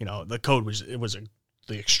people. You know, the code was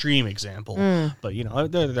the extreme example, but you know,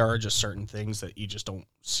 there are just certain things that you just don't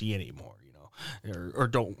see anymore, you know, or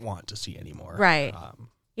don't want to see anymore. Right.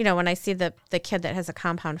 You know, when I see the kid that has a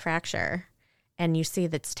compound fracture, and you see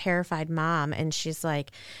this terrified mom, and she's like,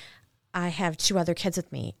 I have 2 other kids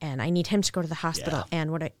with me, and I need him to go to the hospital.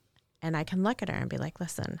 Yeah. And I can look at her and be like,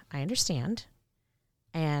 listen, I understand,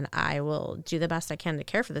 and I will do the best I can to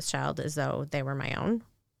care for this child as though they were my own.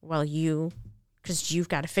 Well, because you've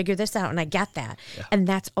got to figure this out, and I get that. Yeah. And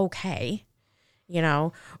that's okay, you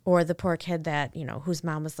know. Or the poor kid that, you know, whose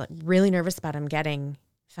mom was like really nervous about him getting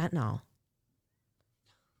fentanyl.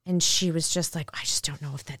 And she was just like, I just don't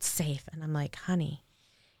know if that's safe. And I'm like, honey,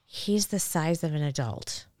 he's the size of an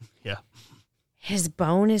adult. Yeah. His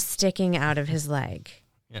bone is sticking out of his leg.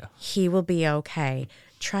 Yeah. He will be okay.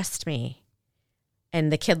 Trust me.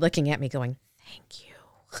 And the kid looking at me going, thank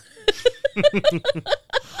you.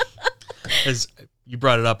 As you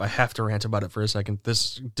brought it up, I have to rant about it for a second.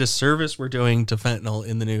 This disservice we're doing to fentanyl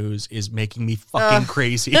in the news is making me fucking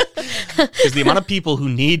crazy. Because the amount of people who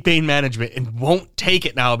need pain management and won't take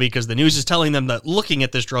it now because the news is telling them that looking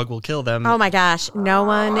at this drug will kill them. Oh my gosh. No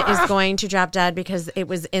one is going to drop dead because it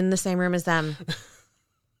was in the same room as them.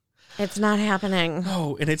 It's not happening.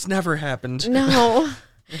 No, and it's never happened. No.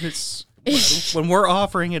 And it's when we're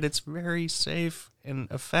offering it, it's very safe and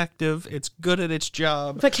effective. It's good at its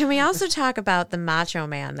job. But can we also talk about the macho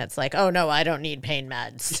man that's like, oh no, I don't need pain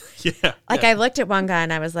meds. Yeah. Like I looked at one guy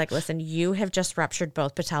and I was like, listen, you have just ruptured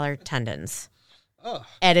both patellar tendons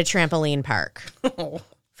at a trampoline park.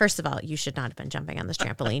 First of all, you should not have been jumping on this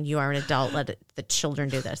trampoline. You are an adult. Let the children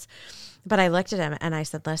do this. But I looked at him and I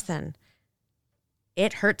said, listen,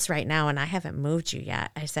 it hurts right now and I haven't moved you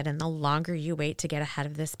yet. I said, and the longer you wait to get ahead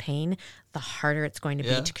of this pain, the harder it's going to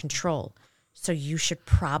be to control. So you should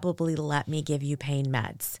probably let me give you pain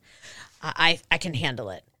meds. I can handle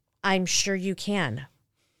it. I'm sure you can,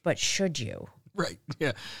 but should you? Right.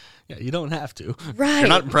 Yeah. Yeah. You don't have to. Right. You're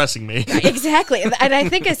not impressing me. Exactly. And I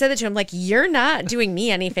think I said that to him, like, you're not doing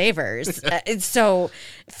me any favors. And so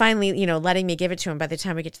finally, letting me give it to him by the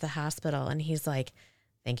time we get to the hospital. And he's like,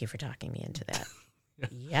 thank you for talking me into that.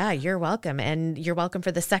 Yeah, you're welcome. And you're welcome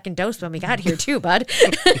for the second dose when we got here too, bud.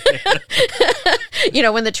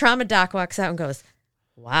 When the trauma doc walks out and goes,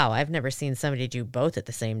 wow, I've never seen somebody do both at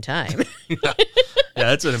the same time. Yeah,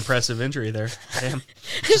 that's an impressive injury there. Damn.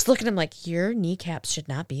 I just look at him like, your kneecaps should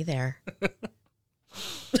not be there.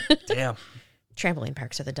 Damn. Trampoline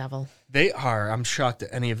parks are the devil. They are. I'm shocked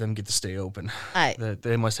that any of them get to stay open.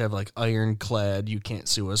 They must have like ironclad, you can't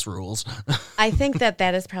sue us rules. I think that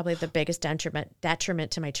is probably the biggest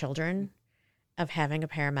detriment to my children of having a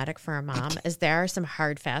paramedic for a mom is there are some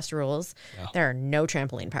hard, fast rules. Yeah. There are no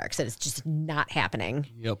trampoline parks. It is just not happening.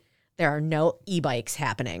 Yep. There are no e-bikes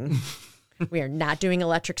happening. We are not doing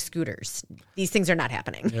electric scooters. These things are not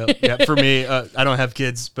happening. Yep. Yeah, for me, I don't have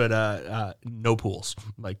kids, but no pools.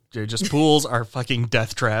 Like, just pools are fucking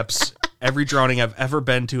death traps. Every drowning I've ever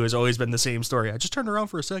been to has always been the same story. I just turned around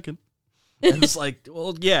for a second. And it's like,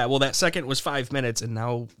 well, that second was 5 minutes, and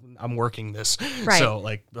now I'm working this. Right. So,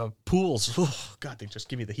 like, pools, God, they just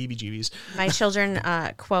give me the heebie-jeebies. My children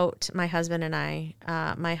quote my husband and I.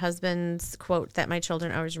 My husband's quote that my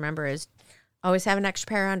children always remember is, always have an extra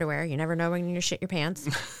pair of underwear. You never know when you're going to shit your pants.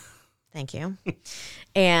 Thank you.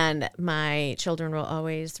 And my children will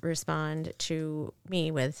always respond to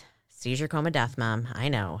me with, seizure, coma, death, Mom. I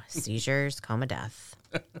know. Seizures, coma, death.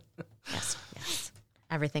 Yes.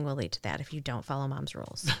 Everything will lead to that if you don't follow Mom's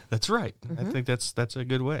rules. That's right. Mm-hmm. I think that's a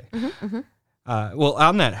good way. Mm-hmm, mm-hmm. Well,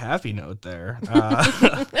 on that happy note there,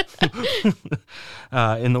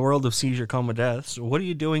 in the world of seizure, coma, deaths, what are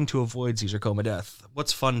you doing to avoid seizure, coma, death?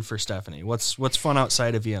 What's fun for Stephanie? What's fun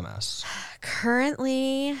outside of EMS?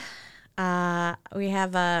 Currently,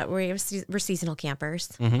 we're seasonal campers.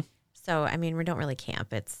 Mm-hmm. So, I mean, we don't really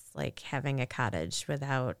camp. It's like having a cottage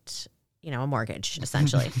without, a mortgage,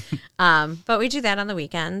 essentially. But we do that on the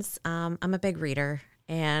weekends. I'm a big reader.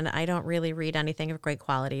 And I don't really read anything of great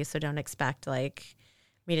quality, so don't expect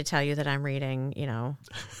me to tell you that I'm reading,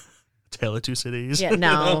 Tale of Two Cities. Yeah,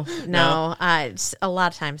 no. A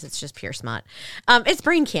lot of times it's just pure smut. It's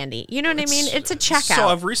brain candy. You know what I mean? It's a checkout. So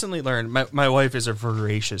I've recently learned my wife is a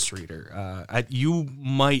voracious reader. You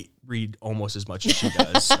might read almost as much as she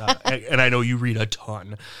does, and I know you read a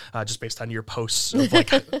ton, just based on your posts of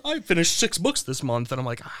like, I finished 6 books this month, and I'm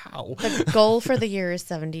like, how? The goal for the year is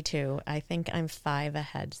 72. I think I'm 5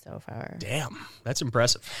 ahead so far. Damn, that's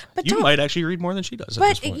impressive. But you might actually read more than she does.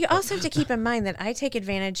 But you also have to keep in mind that I take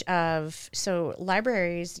advantage of, so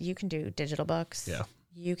libraries, you can do digital books. Yeah.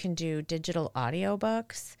 You can do digital audio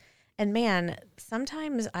books. And man,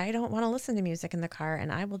 sometimes I don't want to listen to music in the car,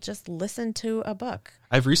 and I will just listen to a book.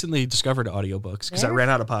 I've recently discovered audiobooks because I ran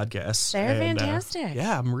out of podcasts. They're fantastic.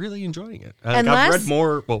 Yeah, I'm really enjoying it. I've read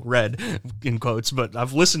more, read in quotes, but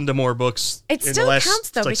I've listened to more books in the last counts,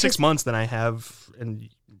 though, 6 months than I have in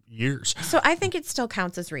years. So I think it still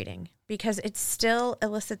counts as reading because it still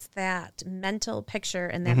elicits that mental picture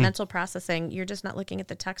and that mental processing. You're just not looking at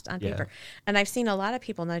the text on paper. And I've seen a lot of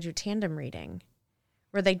people now do tandem reading,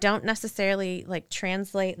 where they don't necessarily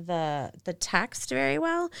translate the text very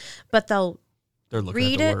well, but they're looking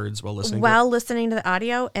read at the it words while listening listening to the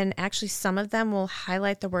audio, and actually some of them will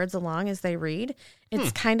highlight the words along as they read.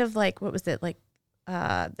 It's kind of like, what was it, like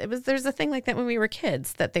there's a thing like that when we were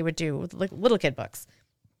kids that they would do, like little kid books.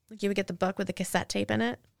 Like you would get the book with the cassette tape in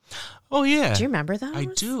it. Oh, yeah. Do you remember those? I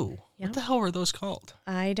do. Yeah. What the hell were those called?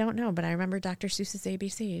 I don't know, but I remember Dr. Seuss's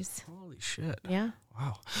ABCs. Holy shit. Yeah.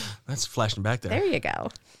 Wow. That's flashing back there. There you go.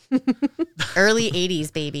 Early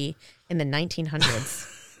 80s, baby, in the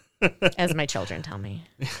 1900s, as my children tell me.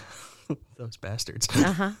 Those bastards.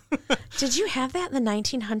 Uh-huh. Did you have that in the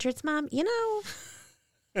 1900s, Mom? You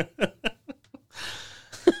know.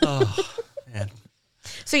 Oh, man.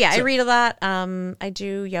 So, yeah, I read a lot. I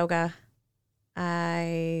do yoga.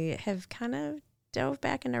 I have kind of dove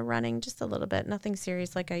back into running just a little bit. Nothing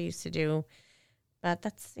serious like I used to do. But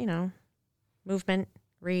that's, movement,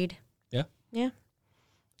 read. Yeah. Yeah.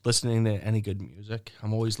 Listening to any good music.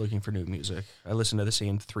 I'm always looking for new music. I listen to the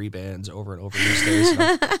same 3 bands over and over these days. And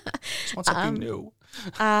I just want something new.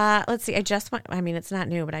 Let's see. It's not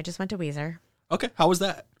new, but I just went to Weezer. Okay. How was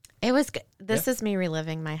that? It was good. This is me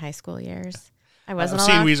reliving my high school years. I I've wasn't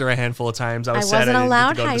seen allowed. Weezer a handful of times. I was sad wasn't I didn't get allowed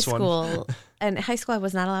to go to high this one. school. And high school, I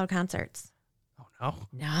was not allowed concerts. Oh,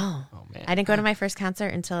 no. No. Oh, man. I didn't go to my first concert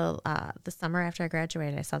until the summer after I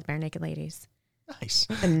graduated. I saw the Bare Naked Ladies. Nice.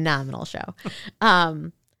 Phenomenal show.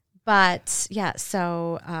 But yeah,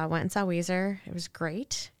 so went and saw Weezer. It was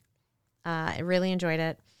great. I really enjoyed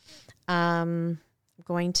it.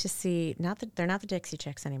 Going to see they're not the Dixie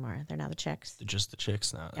Chicks anymore. They're now the Chicks. They're just the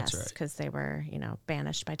Chicks now. That's right. Because they were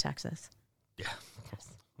banished by Texas. Yeah.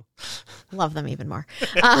 Love them even more.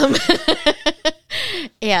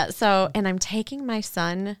 Yeah. So, and I'm taking my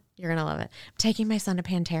son. You're gonna love it. I'm taking my son to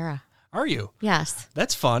Pantera. Are you? Yes.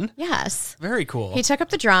 That's fun. Yes. Very cool. He took up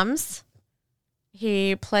the drums.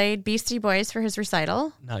 He played Beastie Boys for his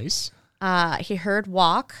recital. Nice. He heard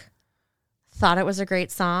Walk, thought it was a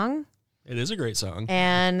great song, It is a great song.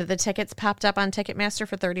 and the tickets popped up on Ticketmaster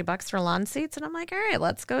for $30 for lawn seats, and I'm like, all right,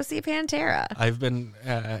 let's go see Pantera. I've been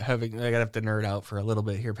I gotta have to nerd out for a little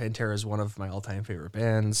bit here. Pantera is one of my all-time favorite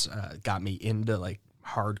bands. Got me into like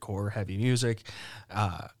hardcore heavy music.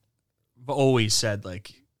 I've always said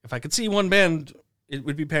like if I could see one band, it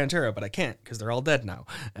would be Pantera, but I can't because they're all dead now.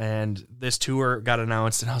 And this tour got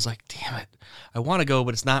announced, and I was like, damn it, I want to go,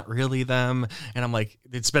 but it's not really them. And I'm like,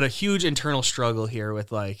 it's been a huge internal struggle here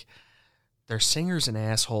with like, their singer's an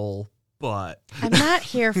asshole, but I'm not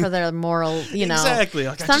here for the moral, exactly.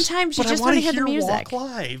 Like, sometimes you just want to hear the music. Walk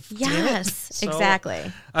live. Yes, So,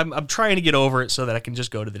 exactly. I'm trying to get over it so that I can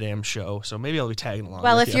just go to the damn show. So maybe I'll be tagging along.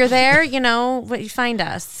 Well, with if you. you're there, you find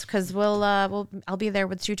us because I'll be there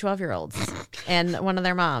with 2 12-year-olds and one of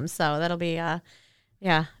their moms. So that'll be,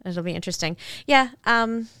 it'll be interesting. Yeah.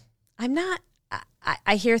 I'm not,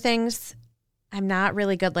 I hear things. I'm not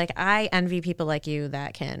really good. Like I envy people like you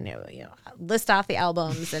that can, list off the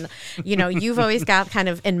albums and, you've always got kind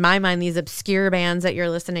of in my mind, these obscure bands that you're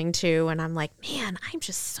listening to. And I'm like, man, I'm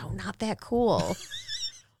just so not that cool.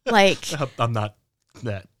 Like I'm not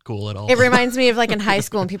that cool at all. it reminds me of like in high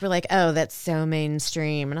school and people are like, oh, that's so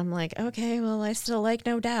mainstream. And I'm like, okay, well, I still like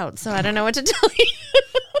No Doubt. So I don't know what to tell you.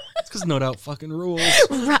 It's because No Doubt fucking rules.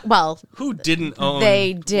 Right, well, Who didn't own?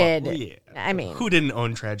 they did. Well, yeah. I mean, Who didn't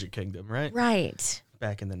own Tragic Kingdom, right? right.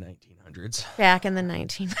 Back in the 1900s. Back in the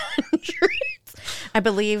 1900s. I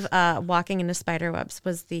believe Walking into Spiderwebs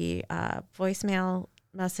was the voicemail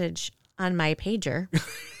message on my pager.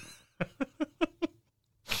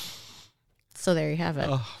 So there you have it.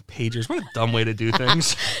 Oh, pagers. What a dumb way to do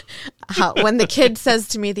things. When the kid says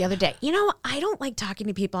to me the other day, I don't like talking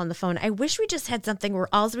to people on the phone. I wish we just had something where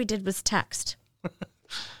all we did was text.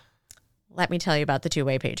 Let me tell you about the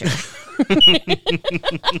 2-way pager.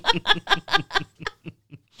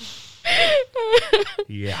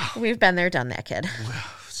 Yeah. We've been there, done that, kid.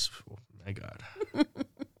 Oh, my God. I'm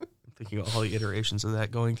thinking of all the iterations of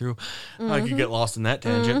that going through. I could get lost in that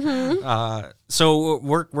tangent. So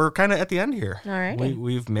we're kind of at the end here. All right.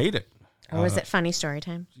 We've made it. Or was it funny story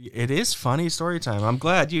time? It is funny story time. I'm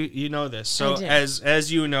glad you know this. So I do.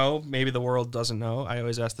 as you know, maybe the world doesn't know, I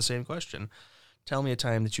always ask the same question. Tell me a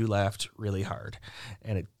time that you laughed really hard.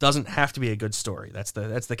 And it doesn't have to be a good story. That's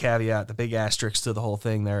the caveat, the big asterisk to the whole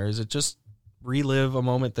thing there. Is it just relive a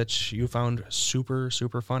moment that you found super,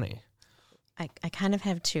 super funny? I kind of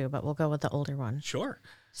have 2, but we'll go with the older one. Sure.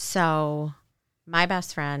 So my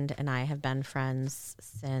best friend and I have been friends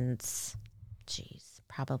since,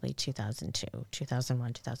 probably 2002,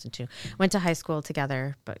 2001, 2002. Went to high school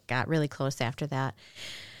together, but got really close after that.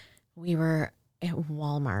 We were at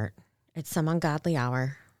Walmart at some ungodly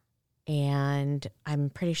hour, and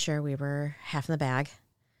I'm pretty sure we were half in the bag.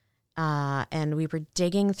 And we were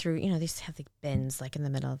digging through, these have the bins like in the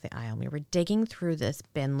middle of the aisle. We were digging through this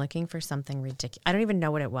bin looking for something ridiculous. I don't even know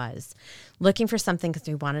what it was. Looking for something because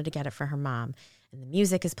we wanted to get it for her mom. and the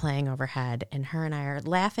music is playing overhead, and her and I are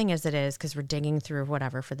laughing as it is because we're digging through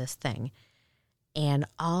whatever for this thing. And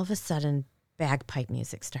all of a sudden, bagpipe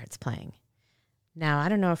music starts playing. Now, I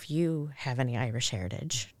don't know if you have any Irish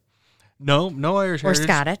heritage. No Irish Or heritage.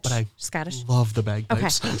 Scottish. But I Scottish. love the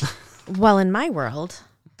bagpipes. Okay. Well, in my world,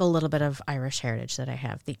 the little bit of Irish heritage that I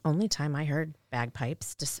have, the only time I heard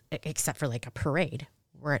bagpipes, just except for like a parade,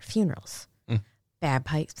 were at funerals.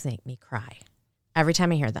 Bagpipes make me cry. Every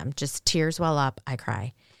time I hear them, just tears well up, I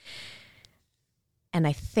cry. And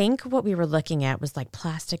I think what we were looking at was like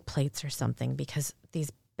plastic plates or something, because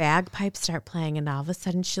these bagpipes start playing, and all of a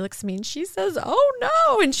sudden she looks at me and she says, "Oh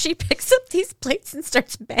no," and she picks up these plates and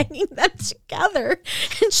starts banging them together,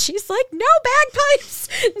 and she's like, "No bagpipes,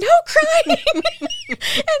 no crying."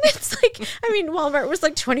 And it's like, I mean, Walmart was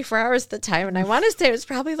like 24 hours at the time, and I want to say it was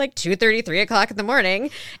probably like 2:30, 3 o'clock in the morning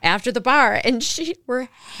after the bar, and we're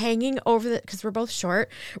hanging over the, because we're both short,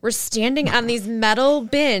 we're standing on these metal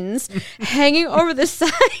bins hanging over the side,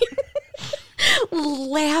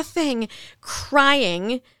 laughing,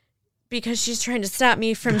 crying, because she's trying to stop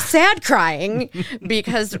me from sad crying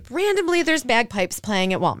because randomly there's bagpipes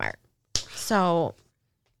playing at Walmart. So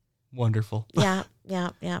Wonderful. yeah.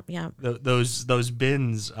 Those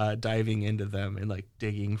bins, diving into them and like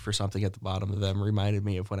digging for something at the bottom of them reminded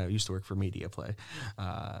me of when I used to work for Media Play.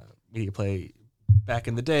 Media Play back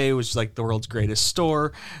in the day was like the world's greatest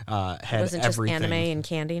store. Had Wasn't everything. just anime and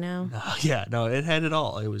candy now. No, it had it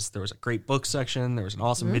all. There was a great book section. There was an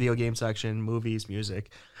awesome video game section, movies,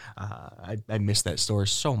 music. I miss that store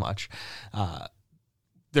so much.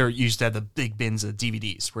 There used to have the big bins of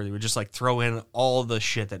DVDs where they would just like throw in all the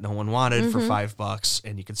shit that no one wanted for $5,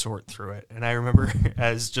 and you could sort through it. And I remember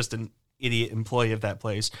as just an idiot employee of that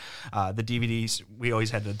place, the DVDs, we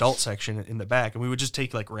always had an adult section in the back, and we would just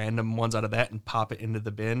take like random ones out of that and pop it into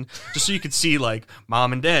the bin just so you could see like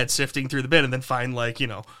mom and dad sifting through the bin and then find like, you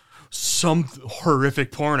know, some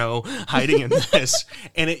horrific porno hiding in this.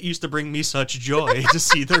 And it used to bring me such joy to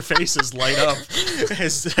see their faces light up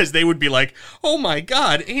as they would be like, "Oh my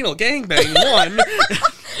God, anal gangbang won."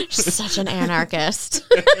 Such an anarchist.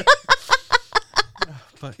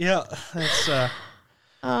 But yeah, that's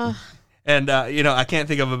and you know, I can't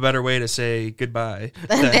think of a better way to say goodbye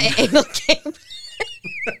than The anal game.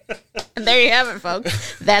 And there you have it,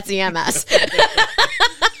 folks. That's EMS.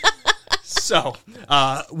 So,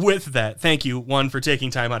 with that, thank you, one, for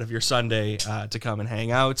taking time out of your Sunday to come and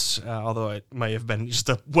hang out, although it might have been just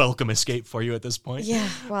a welcome escape for you at this point. Yeah,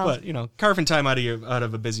 well. But, you know, carving time out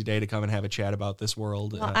of a busy day to come and have a chat about this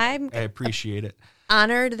world, Well, I appreciate it.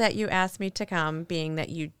 Honored that you asked me to come, being that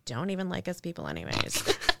you don't even like us people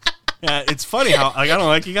anyways. It's funny how I don't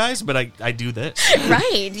like you guys, but I do this.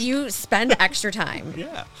 Right. You spend extra time.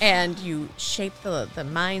 Yeah. And you shape the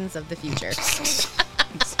minds of the future.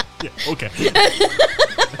 Yeah, okay.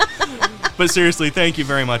 But seriously, thank you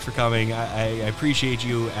very much for coming. I appreciate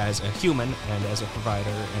you as a human and as a provider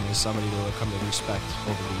and as somebody that I've come to respect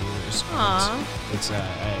over the years. Aw. It's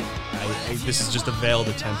this is just a veiled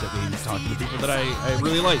attempt at me talking to people that I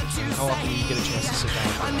really like. How often do you get a chance to sit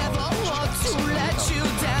down for an hour and just chat?